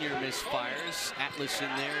Jr. misfires. Atlas in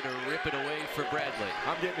there to rip it away for Bradley.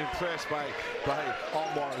 I'm getting impressed by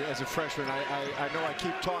Almar as a freshman. I know I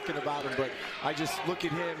keep talking about him, but I just look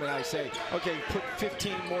at him and I say, okay, put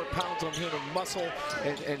 15 more pounds on him and muscle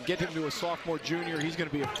and get him to a sophomore, junior. He's going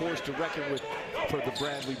to be a force to reckon with for the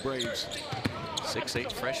Bradley Braves.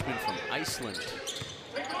 6'8" freshman from Iceland.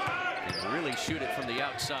 And really shoot it from the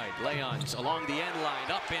outside. Leons along the end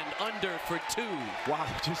line, up and under for 2. Wow,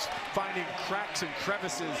 just finding cracks and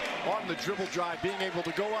crevices on the dribble drive, being able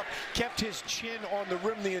to go up, kept his chin on the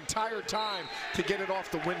rim the entire time to get it off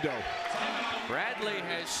the window. Bradley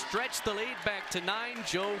has stretched the lead back to 9.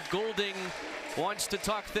 Joe Golding wants to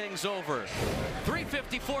talk things over.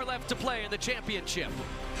 3:54 left to play in the championship.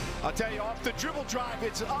 I'll tell you, off the dribble drive,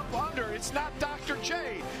 it's up under. It's not Dr.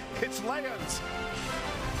 J, it's Leons.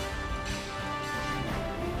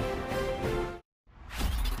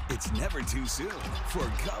 It's never too soon for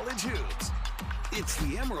college hoops. It's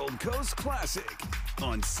the Emerald Coast Classic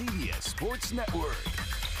on CBS Sports Network.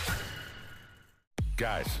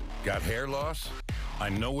 Guys, got hair loss? I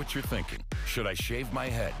know what you're thinking. Should I shave my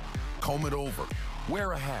head? Comb it over?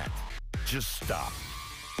 Wear a hat? Just stop.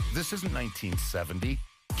 This isn't 1970.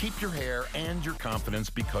 Keep your hair and your confidence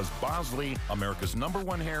because Bosley, America's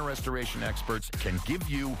 #1 hair restoration experts, can give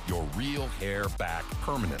you your real hair back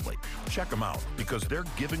permanently. Check them out because they're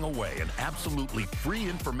giving away an absolutely free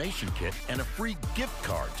information kit and a free gift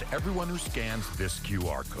card to everyone who scans this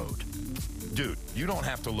QR code. Dude, you don't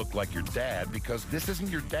have to look like your dad because this isn't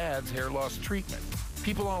your dad's hair loss treatment.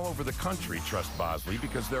 People all over the country trust Bosley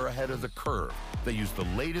because they're ahead of the curve. They use the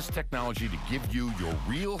latest technology to give you your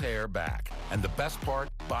real hair back. And the best part,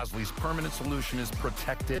 Bosley's permanent solution is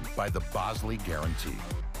protected by the Bosley Guarantee.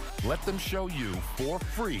 Let them show you for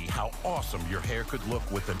free how awesome your hair could look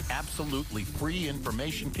with an absolutely free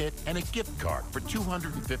information kit and a gift card for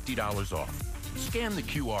 $250 off. Scan the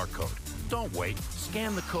QR code. Don't wait.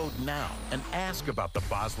 Scan the code now and ask about the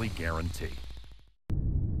Bosley Guarantee.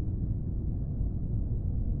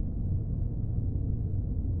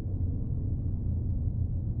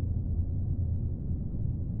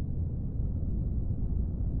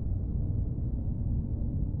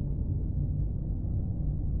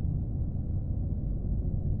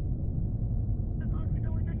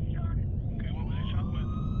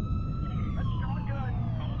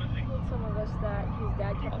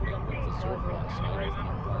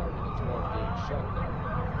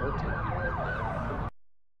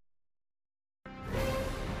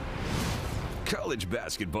 College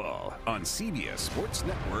basketball on CBS Sports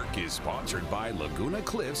Network is sponsored by Laguna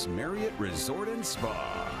Cliffs Marriott Resort and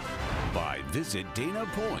Spa. By Visit Dana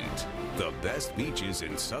Point, the best beaches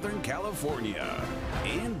in Southern California.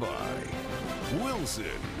 And by Wilson,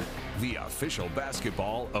 the official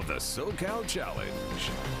basketball of the SoCal Challenge.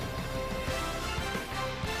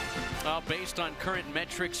 Based on current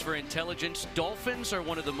metrics for intelligence, dolphins are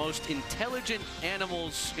one of the most intelligent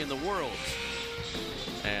animals in the world.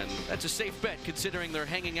 And that's a safe bet considering they're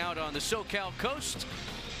hanging out on the SoCal coast,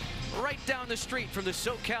 right down the street from the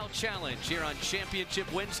SoCal Challenge. Here on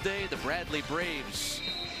Championship Wednesday, the Bradley Braves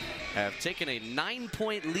have taken a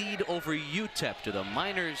 9-point lead over UTEP. The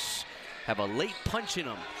Miners have a late punch in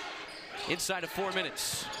them inside of 4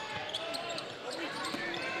 minutes.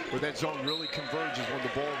 Where that zone really converges when the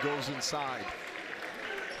ball goes inside.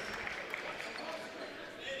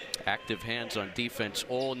 Active hands on defense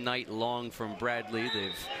all night long from Bradley.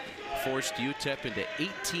 They've forced UTEP into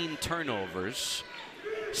 18 turnovers,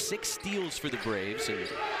 6 steals for the Braves, and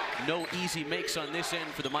no easy makes on this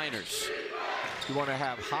end for the Miners. You want to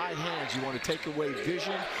have high hands, you want to take away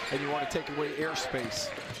vision, and you want to take away airspace.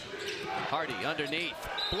 Hardy underneath,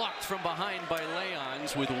 blocked from behind by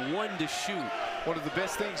Leons with 1 to shoot. One of the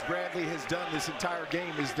best things Bradley has done this entire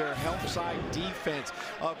game is their help side defense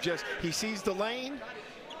of just, he sees the lane,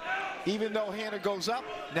 even though Hannah goes up,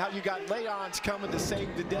 now you got Leons coming to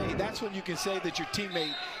save the day. That's when you can say that your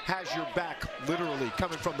teammate has your back, literally,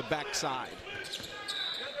 coming from the backside.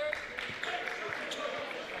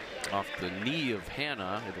 Off the knee of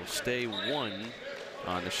Hannah, it'll stay 1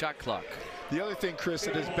 on the shot clock. The other thing, Chris,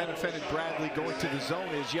 that has benefited Bradley going to the zone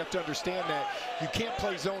is you have to understand that you can't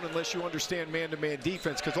play zone unless you understand man-to-man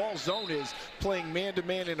defense, because all zone is playing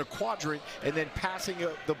man-to-man in a quadrant and then passing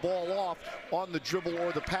the ball off on the dribble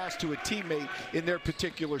or the pass to a teammate in their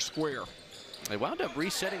particular square. They wound up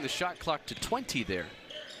resetting the shot clock to 20 there.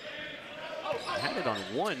 Had it on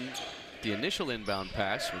 1, the initial inbound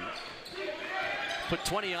pass, and put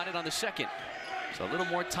 20 on it on the second. So a little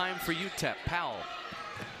more time for UTEP. Powell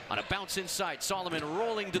on a bounce inside, Solomon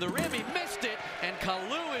rolling to the rim, he missed it, and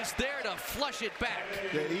Kalu is there to flush it back.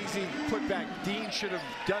 The easy putback. Dean should have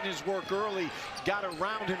done his work early, got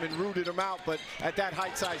around him and rooted him out, but at that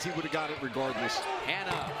height size, he would have got it regardless.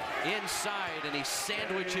 Hannah inside, and he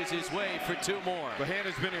sandwiches his way for 2 more. But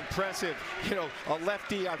Hannah's been impressive. You know, a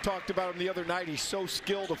lefty, I talked about him the other night, he's so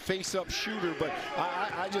skilled, a face-up shooter, but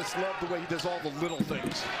I just love the way he does all the little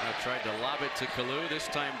things. I tried to lob it to Kalu. This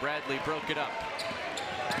time Bradley broke it up.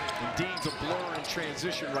 And Dean's a blur in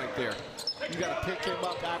transition right there. You got to pick him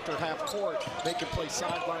up after half court, make him play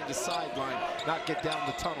sideline to sideline, not get down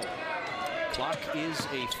the tunnel. Clock is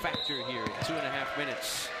a factor here at 2.5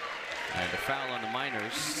 minutes. And a foul on the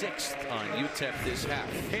Miners, 6th on UTEP this half.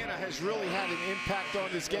 Hannah has really had an impact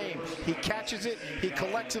on this game. He catches it, he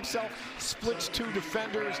collects himself, splits 2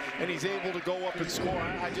 defenders, and he's able to go up and score.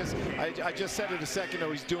 I just said it a second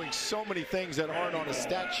ago, he's doing so many things that aren't on a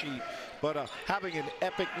stat sheet, but having an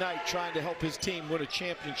epic night trying to help his team win a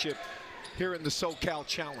championship here in the SoCal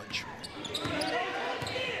Challenge.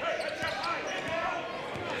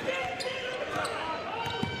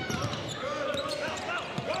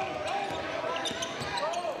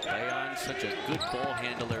 Such a good ball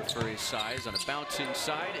handler for his size. On a bounce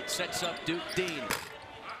inside, it sets up Duke Dean.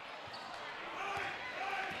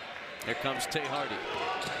 Here comes Tay Hardy.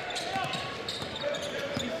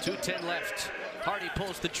 2:10 left. Hardy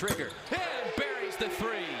pulls the trigger and buries the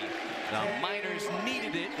 3. The Miners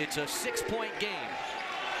needed it. It's a 6-point game.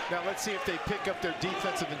 Now let's see if they pick up their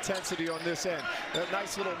defensive intensity on this end. That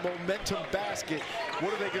nice little momentum basket.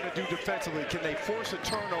 What are they going to do defensively? Can they force a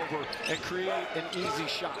turnover and create an easy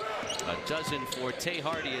shot? A dozen for Tay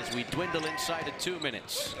Hardy as we dwindle inside of 2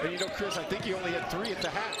 minutes. And you know, Chris, I think he only had 3 at the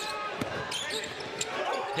half.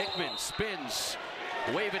 Hickman spins,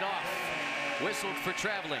 wave it off, whistled for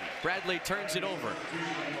traveling. Bradley turns it over.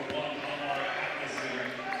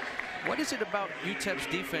 What is it about UTEP's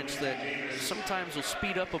defense that sometimes will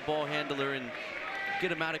speed up a ball handler and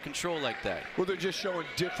get him out of control like that? Well, they're just showing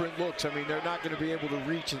different looks. I mean, they're not going to be able to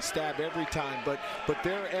reach and stab every time, but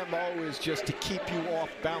their MO is just to keep you off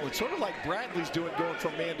balance, sort of like Bradley's doing, going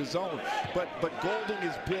from man to zone. But Golding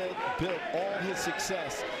has built all his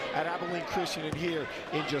success at Abilene Christian and here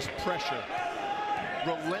in just pressure,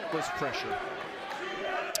 relentless pressure.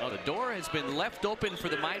 Oh, the door has been left open for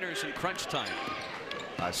the Miners in crunch time.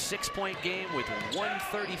 A 6-point game with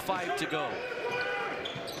 1:35 to go.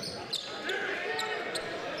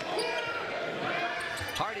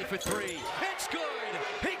 Hardy for three. It's good.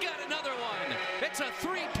 He got another one. It's a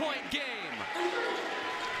 3-point game.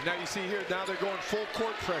 Now you see here, now they're going full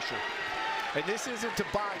court pressure. And this isn't to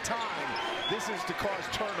buy time. This is to cause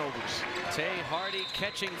turnovers. Tay Hardy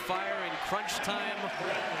catching fire in crunch time.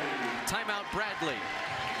 Timeout Bradley.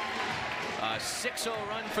 A 6-0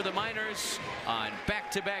 run for the Miners on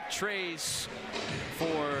back-to-back trays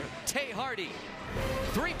for Tay Hardy.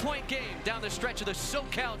 3-point game down the stretch of the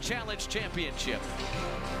SoCal Challenge Championship.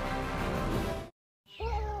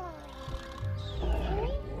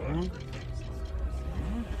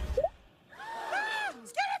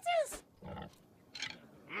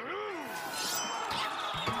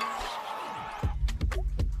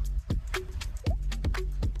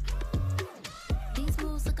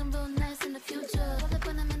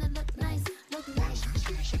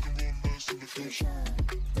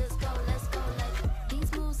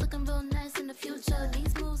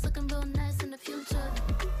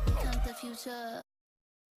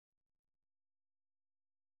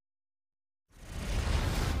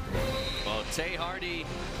 Well, Tay Hardy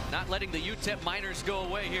not letting the UTEP Miners go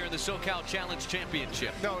away here in the SoCal Challenge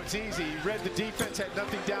Championship. No, it's easy. He read the defense, had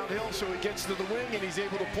nothing downhill, so he gets to the wing and he's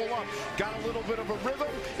able to pull up. Got a little bit of a rhythm.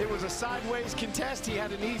 It was a sideways contest. He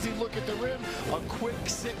had an easy look at the rim. A quick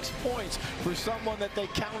 6 points for someone that they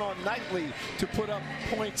count on nightly to put up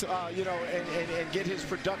points, you know, and get his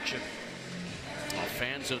production.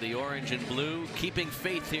 Fans of the orange and blue keeping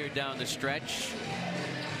faith here down the stretch.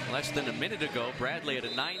 Less than a minute ago, Bradley had a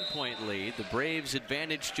 9-point lead. The Braves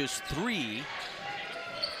advantage just 3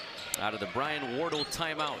 out of the Brian Wardle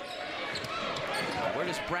timeout. Where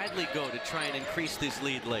does Bradley go to try and increase this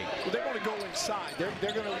lead late? Well, they want to go inside. They're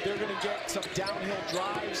gonna get some downhill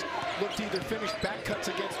drives. Look to either finish back cuts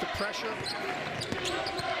against the pressure.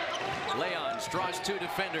 Leons draws 2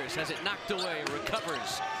 defenders, has it knocked away,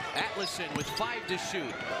 recovers. Atlason with 5 to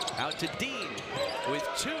shoot. Out to Dean with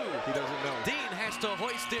 2. He doesn't know. Dean has to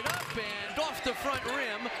hoist it up and off the front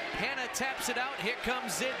rim. Hannah taps it out. Here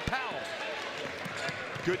comes Zid Powell.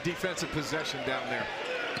 Good defensive possession down there.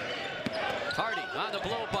 Hardy on the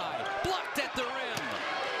blow by. Blocked at the rim.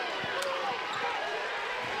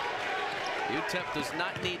 UTEP does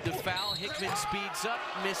not need the foul. Hickman speeds up,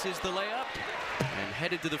 misses the layup, and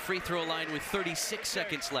headed to the free throw line with 36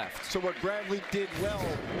 seconds left. So what Bradley did well,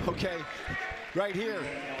 okay, right here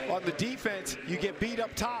on the defense, you get beat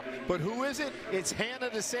up top, but who is it? It's Hannah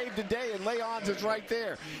to save the day, and Leons is right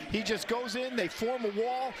there. He just goes in, they form a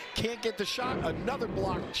wall, can't get the shot, another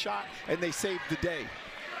blocked shot, and they save the day.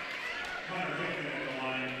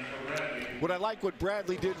 What I like what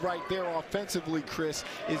Bradley did right there offensively, Chris,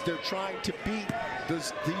 is they're trying to beat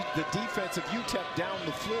the defense of UTEP down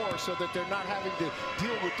the floor so that they're not having to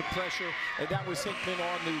deal with the pressure, and that was Hickman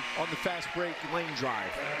on the fast break lane drive.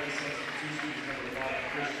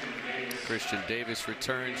 Christian Davis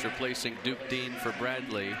returns, replacing Duke Dean for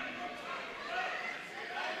Bradley.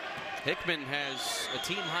 Hickman has a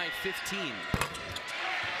team-high 15.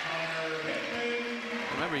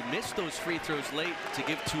 Remember, he missed those free throws late to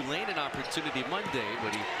give Tulane an opportunity Monday,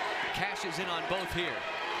 but he cashes in on both here.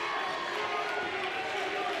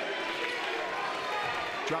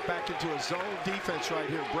 Drop back into a zone defense right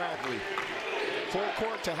here, Bradley. Full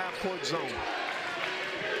court to half court zone.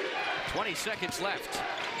 20 seconds left.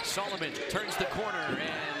 Solomon turns the corner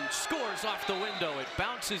and scores off the window. It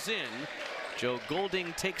bounces in. Joe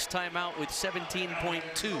Golding takes timeout with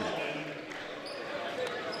 17.2.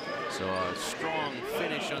 So a strong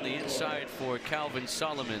finish on the inside for Calvin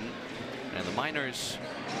Solomon, and the Miners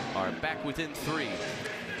are back within 3.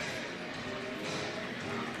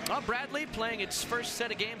 Well, Bradley playing its first set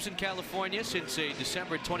of games in California since a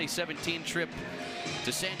December 2017 trip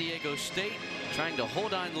to San Diego State, trying to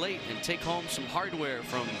hold on late and take home some hardware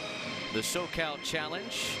from the SoCal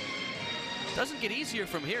Challenge. doesn't get easier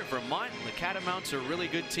from here. Vermont, the Catamounts are a really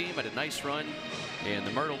good team, had a nice run in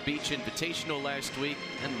the Myrtle Beach Invitational last week,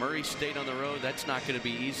 and Murray State on the road. That's not going to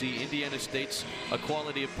be easy. Indiana State's a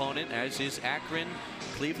quality opponent, as is Akron.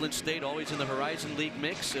 Cleveland State always in the Horizon League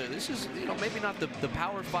mix. This is, maybe not the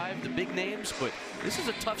Power 5, the big names, but this is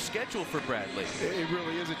a tough schedule for Bradley. It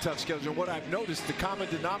really is a tough schedule. What I've noticed, the common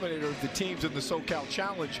denominator of the teams in the SoCal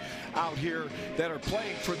Challenge out here that are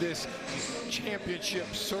playing for this championship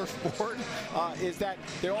surfboard is that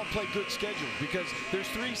they all play good schedules, because there's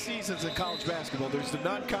 3 seasons in college basketball. There's the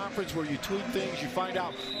non-conference where you tweak things, you find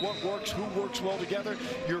out what works, who works well together.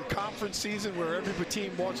 Your conference season where every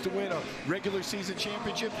team wants to win a regular season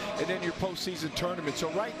championship, and then your postseason tournament.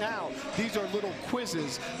 So right now, these are little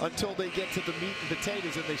quizzes until they get to the meat and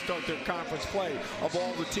potatoes and they start their conference play of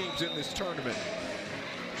all the teams in this tournament.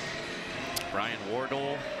 Brian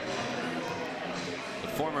Wardle, the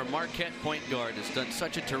former Marquette point guard, has done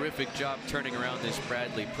such a terrific job turning around this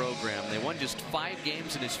Bradley program. They won just 5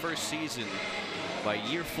 games in his first season. By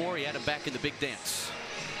year 4, he had him back in the big dance.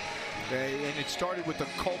 And it started with a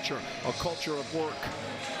culture of work.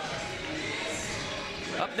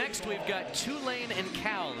 Up next, we've got Tulane and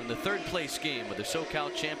Cal in the 3rd place game of the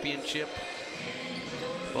SoCal Championship.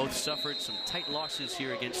 Both suffered some tight losses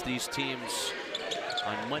here against these teams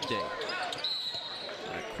on Monday.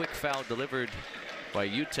 A quick foul delivered by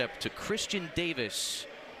UTEP to Christian Davis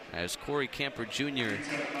as Corey Camper Jr.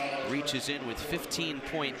 reaches in with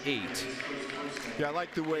 15.8. Yeah, I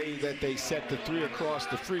like the way that they set the 3 across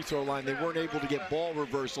the free throw line. They weren't able to get ball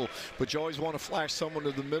reversal, but you always want to flash someone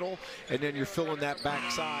to the middle, and then you're filling that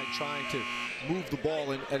backside trying to move the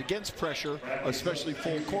ball. And against pressure, especially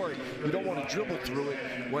full court, you don't want to dribble through it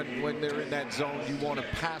when they're in that zone. You want to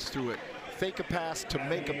pass through it. Fake a pass to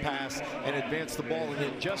make a pass and advance the ball, and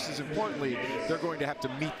then just as importantly, they're going to have to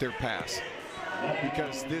meet their pass,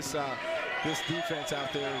 because this defense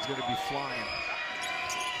out there is going to be flying.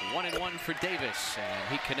 1-and-1 for Davis, and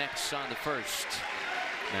he connects on the first.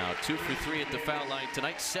 Now 2 for 3 at the foul line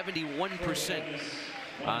tonight, 71%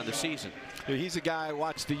 on the season. Yeah, he's a guy I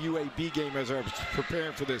watched the UAB game as I was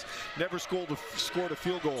preparing for this. Never scored a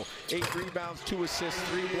field goal. 8 rebounds, 2 assists,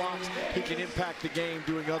 3 blocks. He can impact the game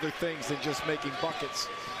doing other things than just making buckets.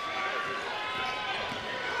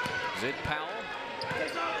 Zid Powell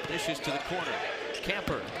dishes to the corner.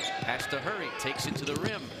 Camper has to hurry, takes it to the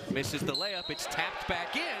rim, misses the layup, it's tapped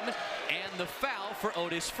back in, and the foul for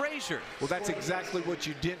Otis Frazier. Well, that's exactly what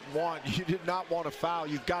you didn't want. You did not want a foul.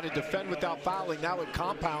 You've got to defend without fouling. Now it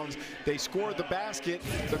compounds. They score the basket,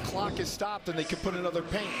 the clock is stopped, and they can put another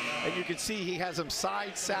paint. And you can see he has him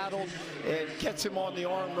side saddled and gets him on the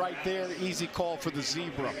arm right there. Easy call for the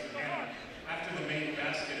Zebra. After the main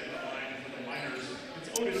basket.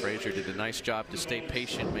 Frazier did a nice job to stay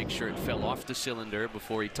patient, make sure it fell off the cylinder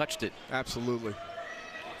before he touched it. Absolutely.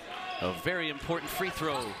 A very important free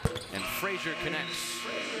throw, and Frazier connects.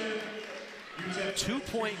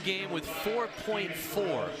 2-point game with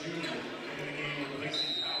 4.4.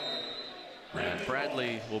 And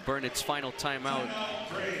Bradley will burn its final timeout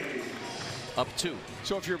up 2.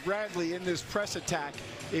 So if you're Bradley in this press attack,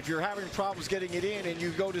 if you're having problems getting it in and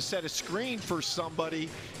you go to set a screen for somebody,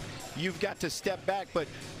 you've got to step back. But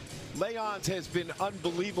Leons has been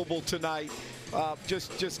unbelievable tonight,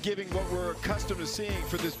 just giving what we're accustomed to seeing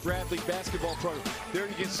for this Bradley basketball program. There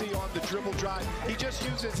you can see on the dribble drive, he just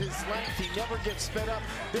uses his length. He never gets sped up.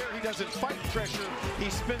 There he doesn't fight pressure. He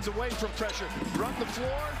spins away from pressure. Run the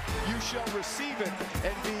floor, you shall receive it,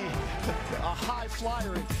 and be a high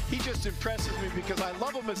flyer. And he just impresses me because I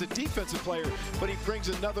love him as a defensive player, but he brings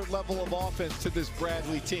another level of offense to this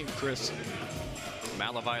Bradley team, Chris.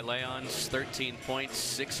 Malavi Leons, 13 points,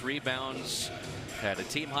 6 rebounds. Had a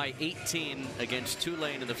team-high 18 against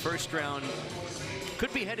Tulane in the first round.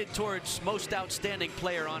 Could be headed towards most outstanding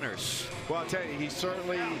player honors. Well, I'll tell you, he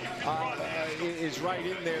certainly is right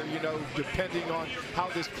in there, depending on how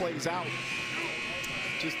this plays out.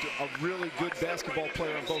 Just a really good basketball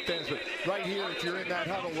player on both ends. But right here, if you're in that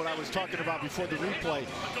huddle, what I was talking about before the replay,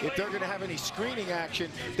 if they're going to have any screening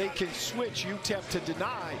action, they can switch UTEP to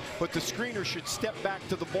deny, but the screener should step back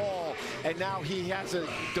to the ball, and now he has a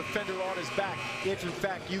defender on his back if, in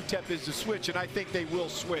fact, UTEP is the switch, and I think they will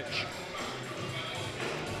switch.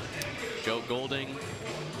 Joe Golding,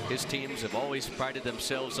 his teams have always prided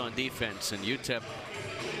themselves on defense, and UTEP,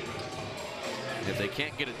 if they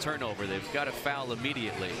can't get a turnover, they've got to foul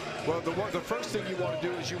immediately. Well, the first thing you want to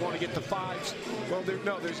do is you want to get the 5s. Well,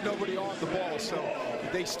 there's nobody on the ball, so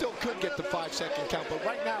they still could get the 5-second count. But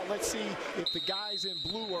right now, let's see if the guys in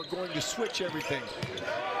blue are going to switch everything.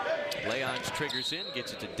 Leons triggers in,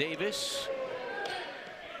 gets it to Davis.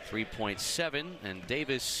 3.7, and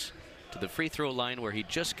Davis to the free throw line where he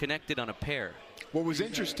just connected on a pair. What was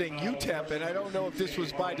interesting, UTEP, and I don't know if this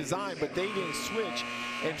was by design, but they didn't switch,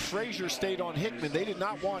 and Frazier stayed on Hickman. They did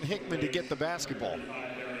not want Hickman to get the basketball.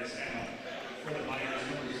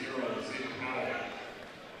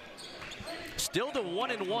 Still the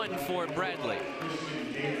 1-1 for Bradley.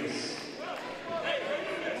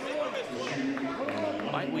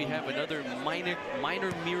 Might we have another minor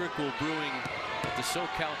miracle brewing at the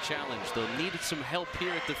SoCal Challenge? They'll need some help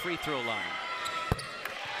here at the free throw line.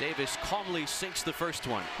 Davis calmly sinks the first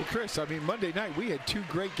one. Well, Chris, I mean, Monday night we had 2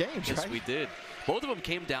 great games, yes, right? we did. Both of them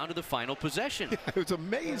came down to the final possession. Yeah, it was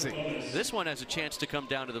amazing. This one has a chance to come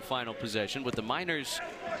down to the final possession, but the Miners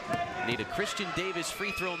need a Christian Davis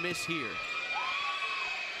free throw miss here.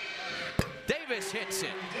 Davis hits it.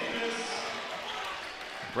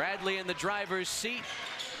 Bradley in the driver's seat.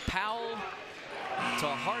 Powell to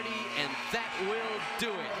Hardy, and that will do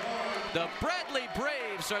it. The Bradley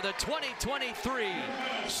Braves are the 2023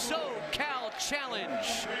 SoCal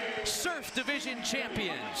Challenge Surf Division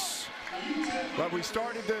champions. Well, we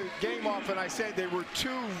started the game off, and I said they were 2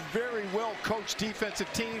 very well-coached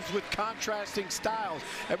defensive teams with contrasting styles,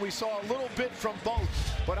 and we saw a little bit from both.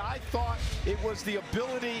 But I thought it was the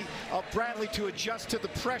ability of Bradley to adjust to the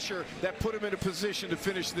pressure that put him in a position to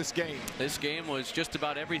finish this game. This game was just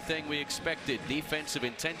about everything we expected. Defensive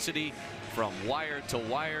intensity from wire to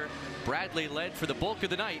wire. Bradley led for the bulk of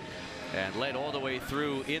the night and led all the way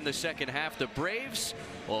through in the second half. The Braves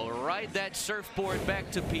will ride that surfboard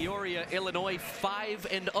back to Peoria, Illinois,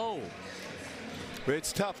 5-0.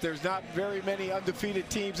 It's tough. There's not very many undefeated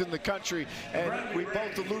teams in the country, and we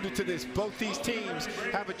both alluded to this. Both these teams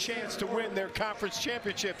have a chance to win their conference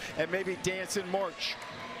championship and maybe dance in March.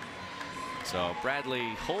 So Bradley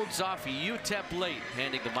holds off UTEP late,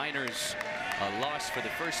 handing the Miners a loss for the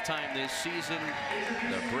first time this season.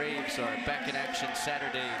 The Braves are back in action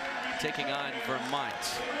Saturday, taking on Vermont.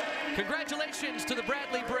 Congratulations to the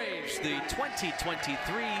Bradley Braves, the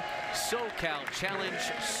 2023 SoCal Challenge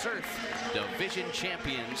Surf Division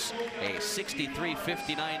champions. A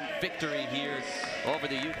 63-59 victory here over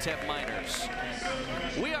the UTEP Miners.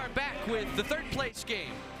 We are back with the third place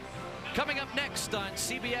game. Coming up next on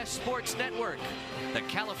CBS Sports Network, the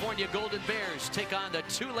California Golden Bears take on the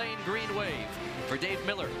Tulane Green Wave. For Dave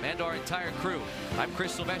Miller and our entire crew, I'm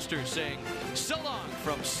Chris Sylvester saying so long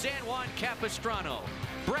from San Juan Capistrano.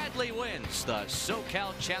 Bradley wins the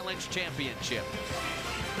SoCal Challenge Championship.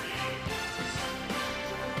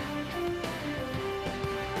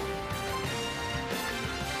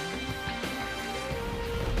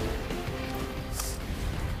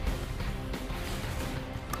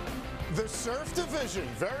 The surf division,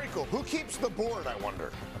 very cool. Who keeps the board, I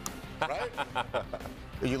wonder? Right?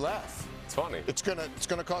 You laugh. It's funny. It's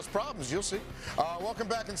gonna cause problems. You'll see. Welcome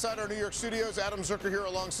back inside our New York studios. Adam Zucker here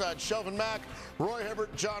alongside Shelvin Mack, Roy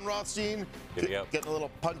Hibbert, John Rothstein. Getting a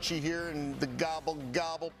little punchy here in the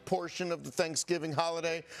gobble portion of the Thanksgiving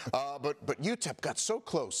holiday. But UTEP got so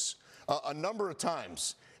close a number of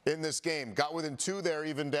times in this game. Got within 2 there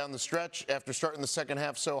even down the stretch after starting the second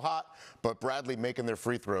half so hot, but Bradley making their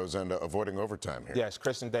free throws and avoiding overtime here. Yes,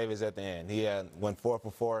 Christian Davis at the end. He went 4 for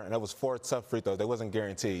 4, and that was 4 tough free throws. They wasn't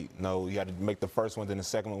guaranteed. No, you had to make the first one, then the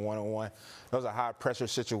second one 1-on-1. Those are high pressure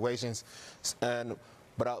situations.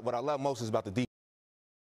 But what I love most is about the defense.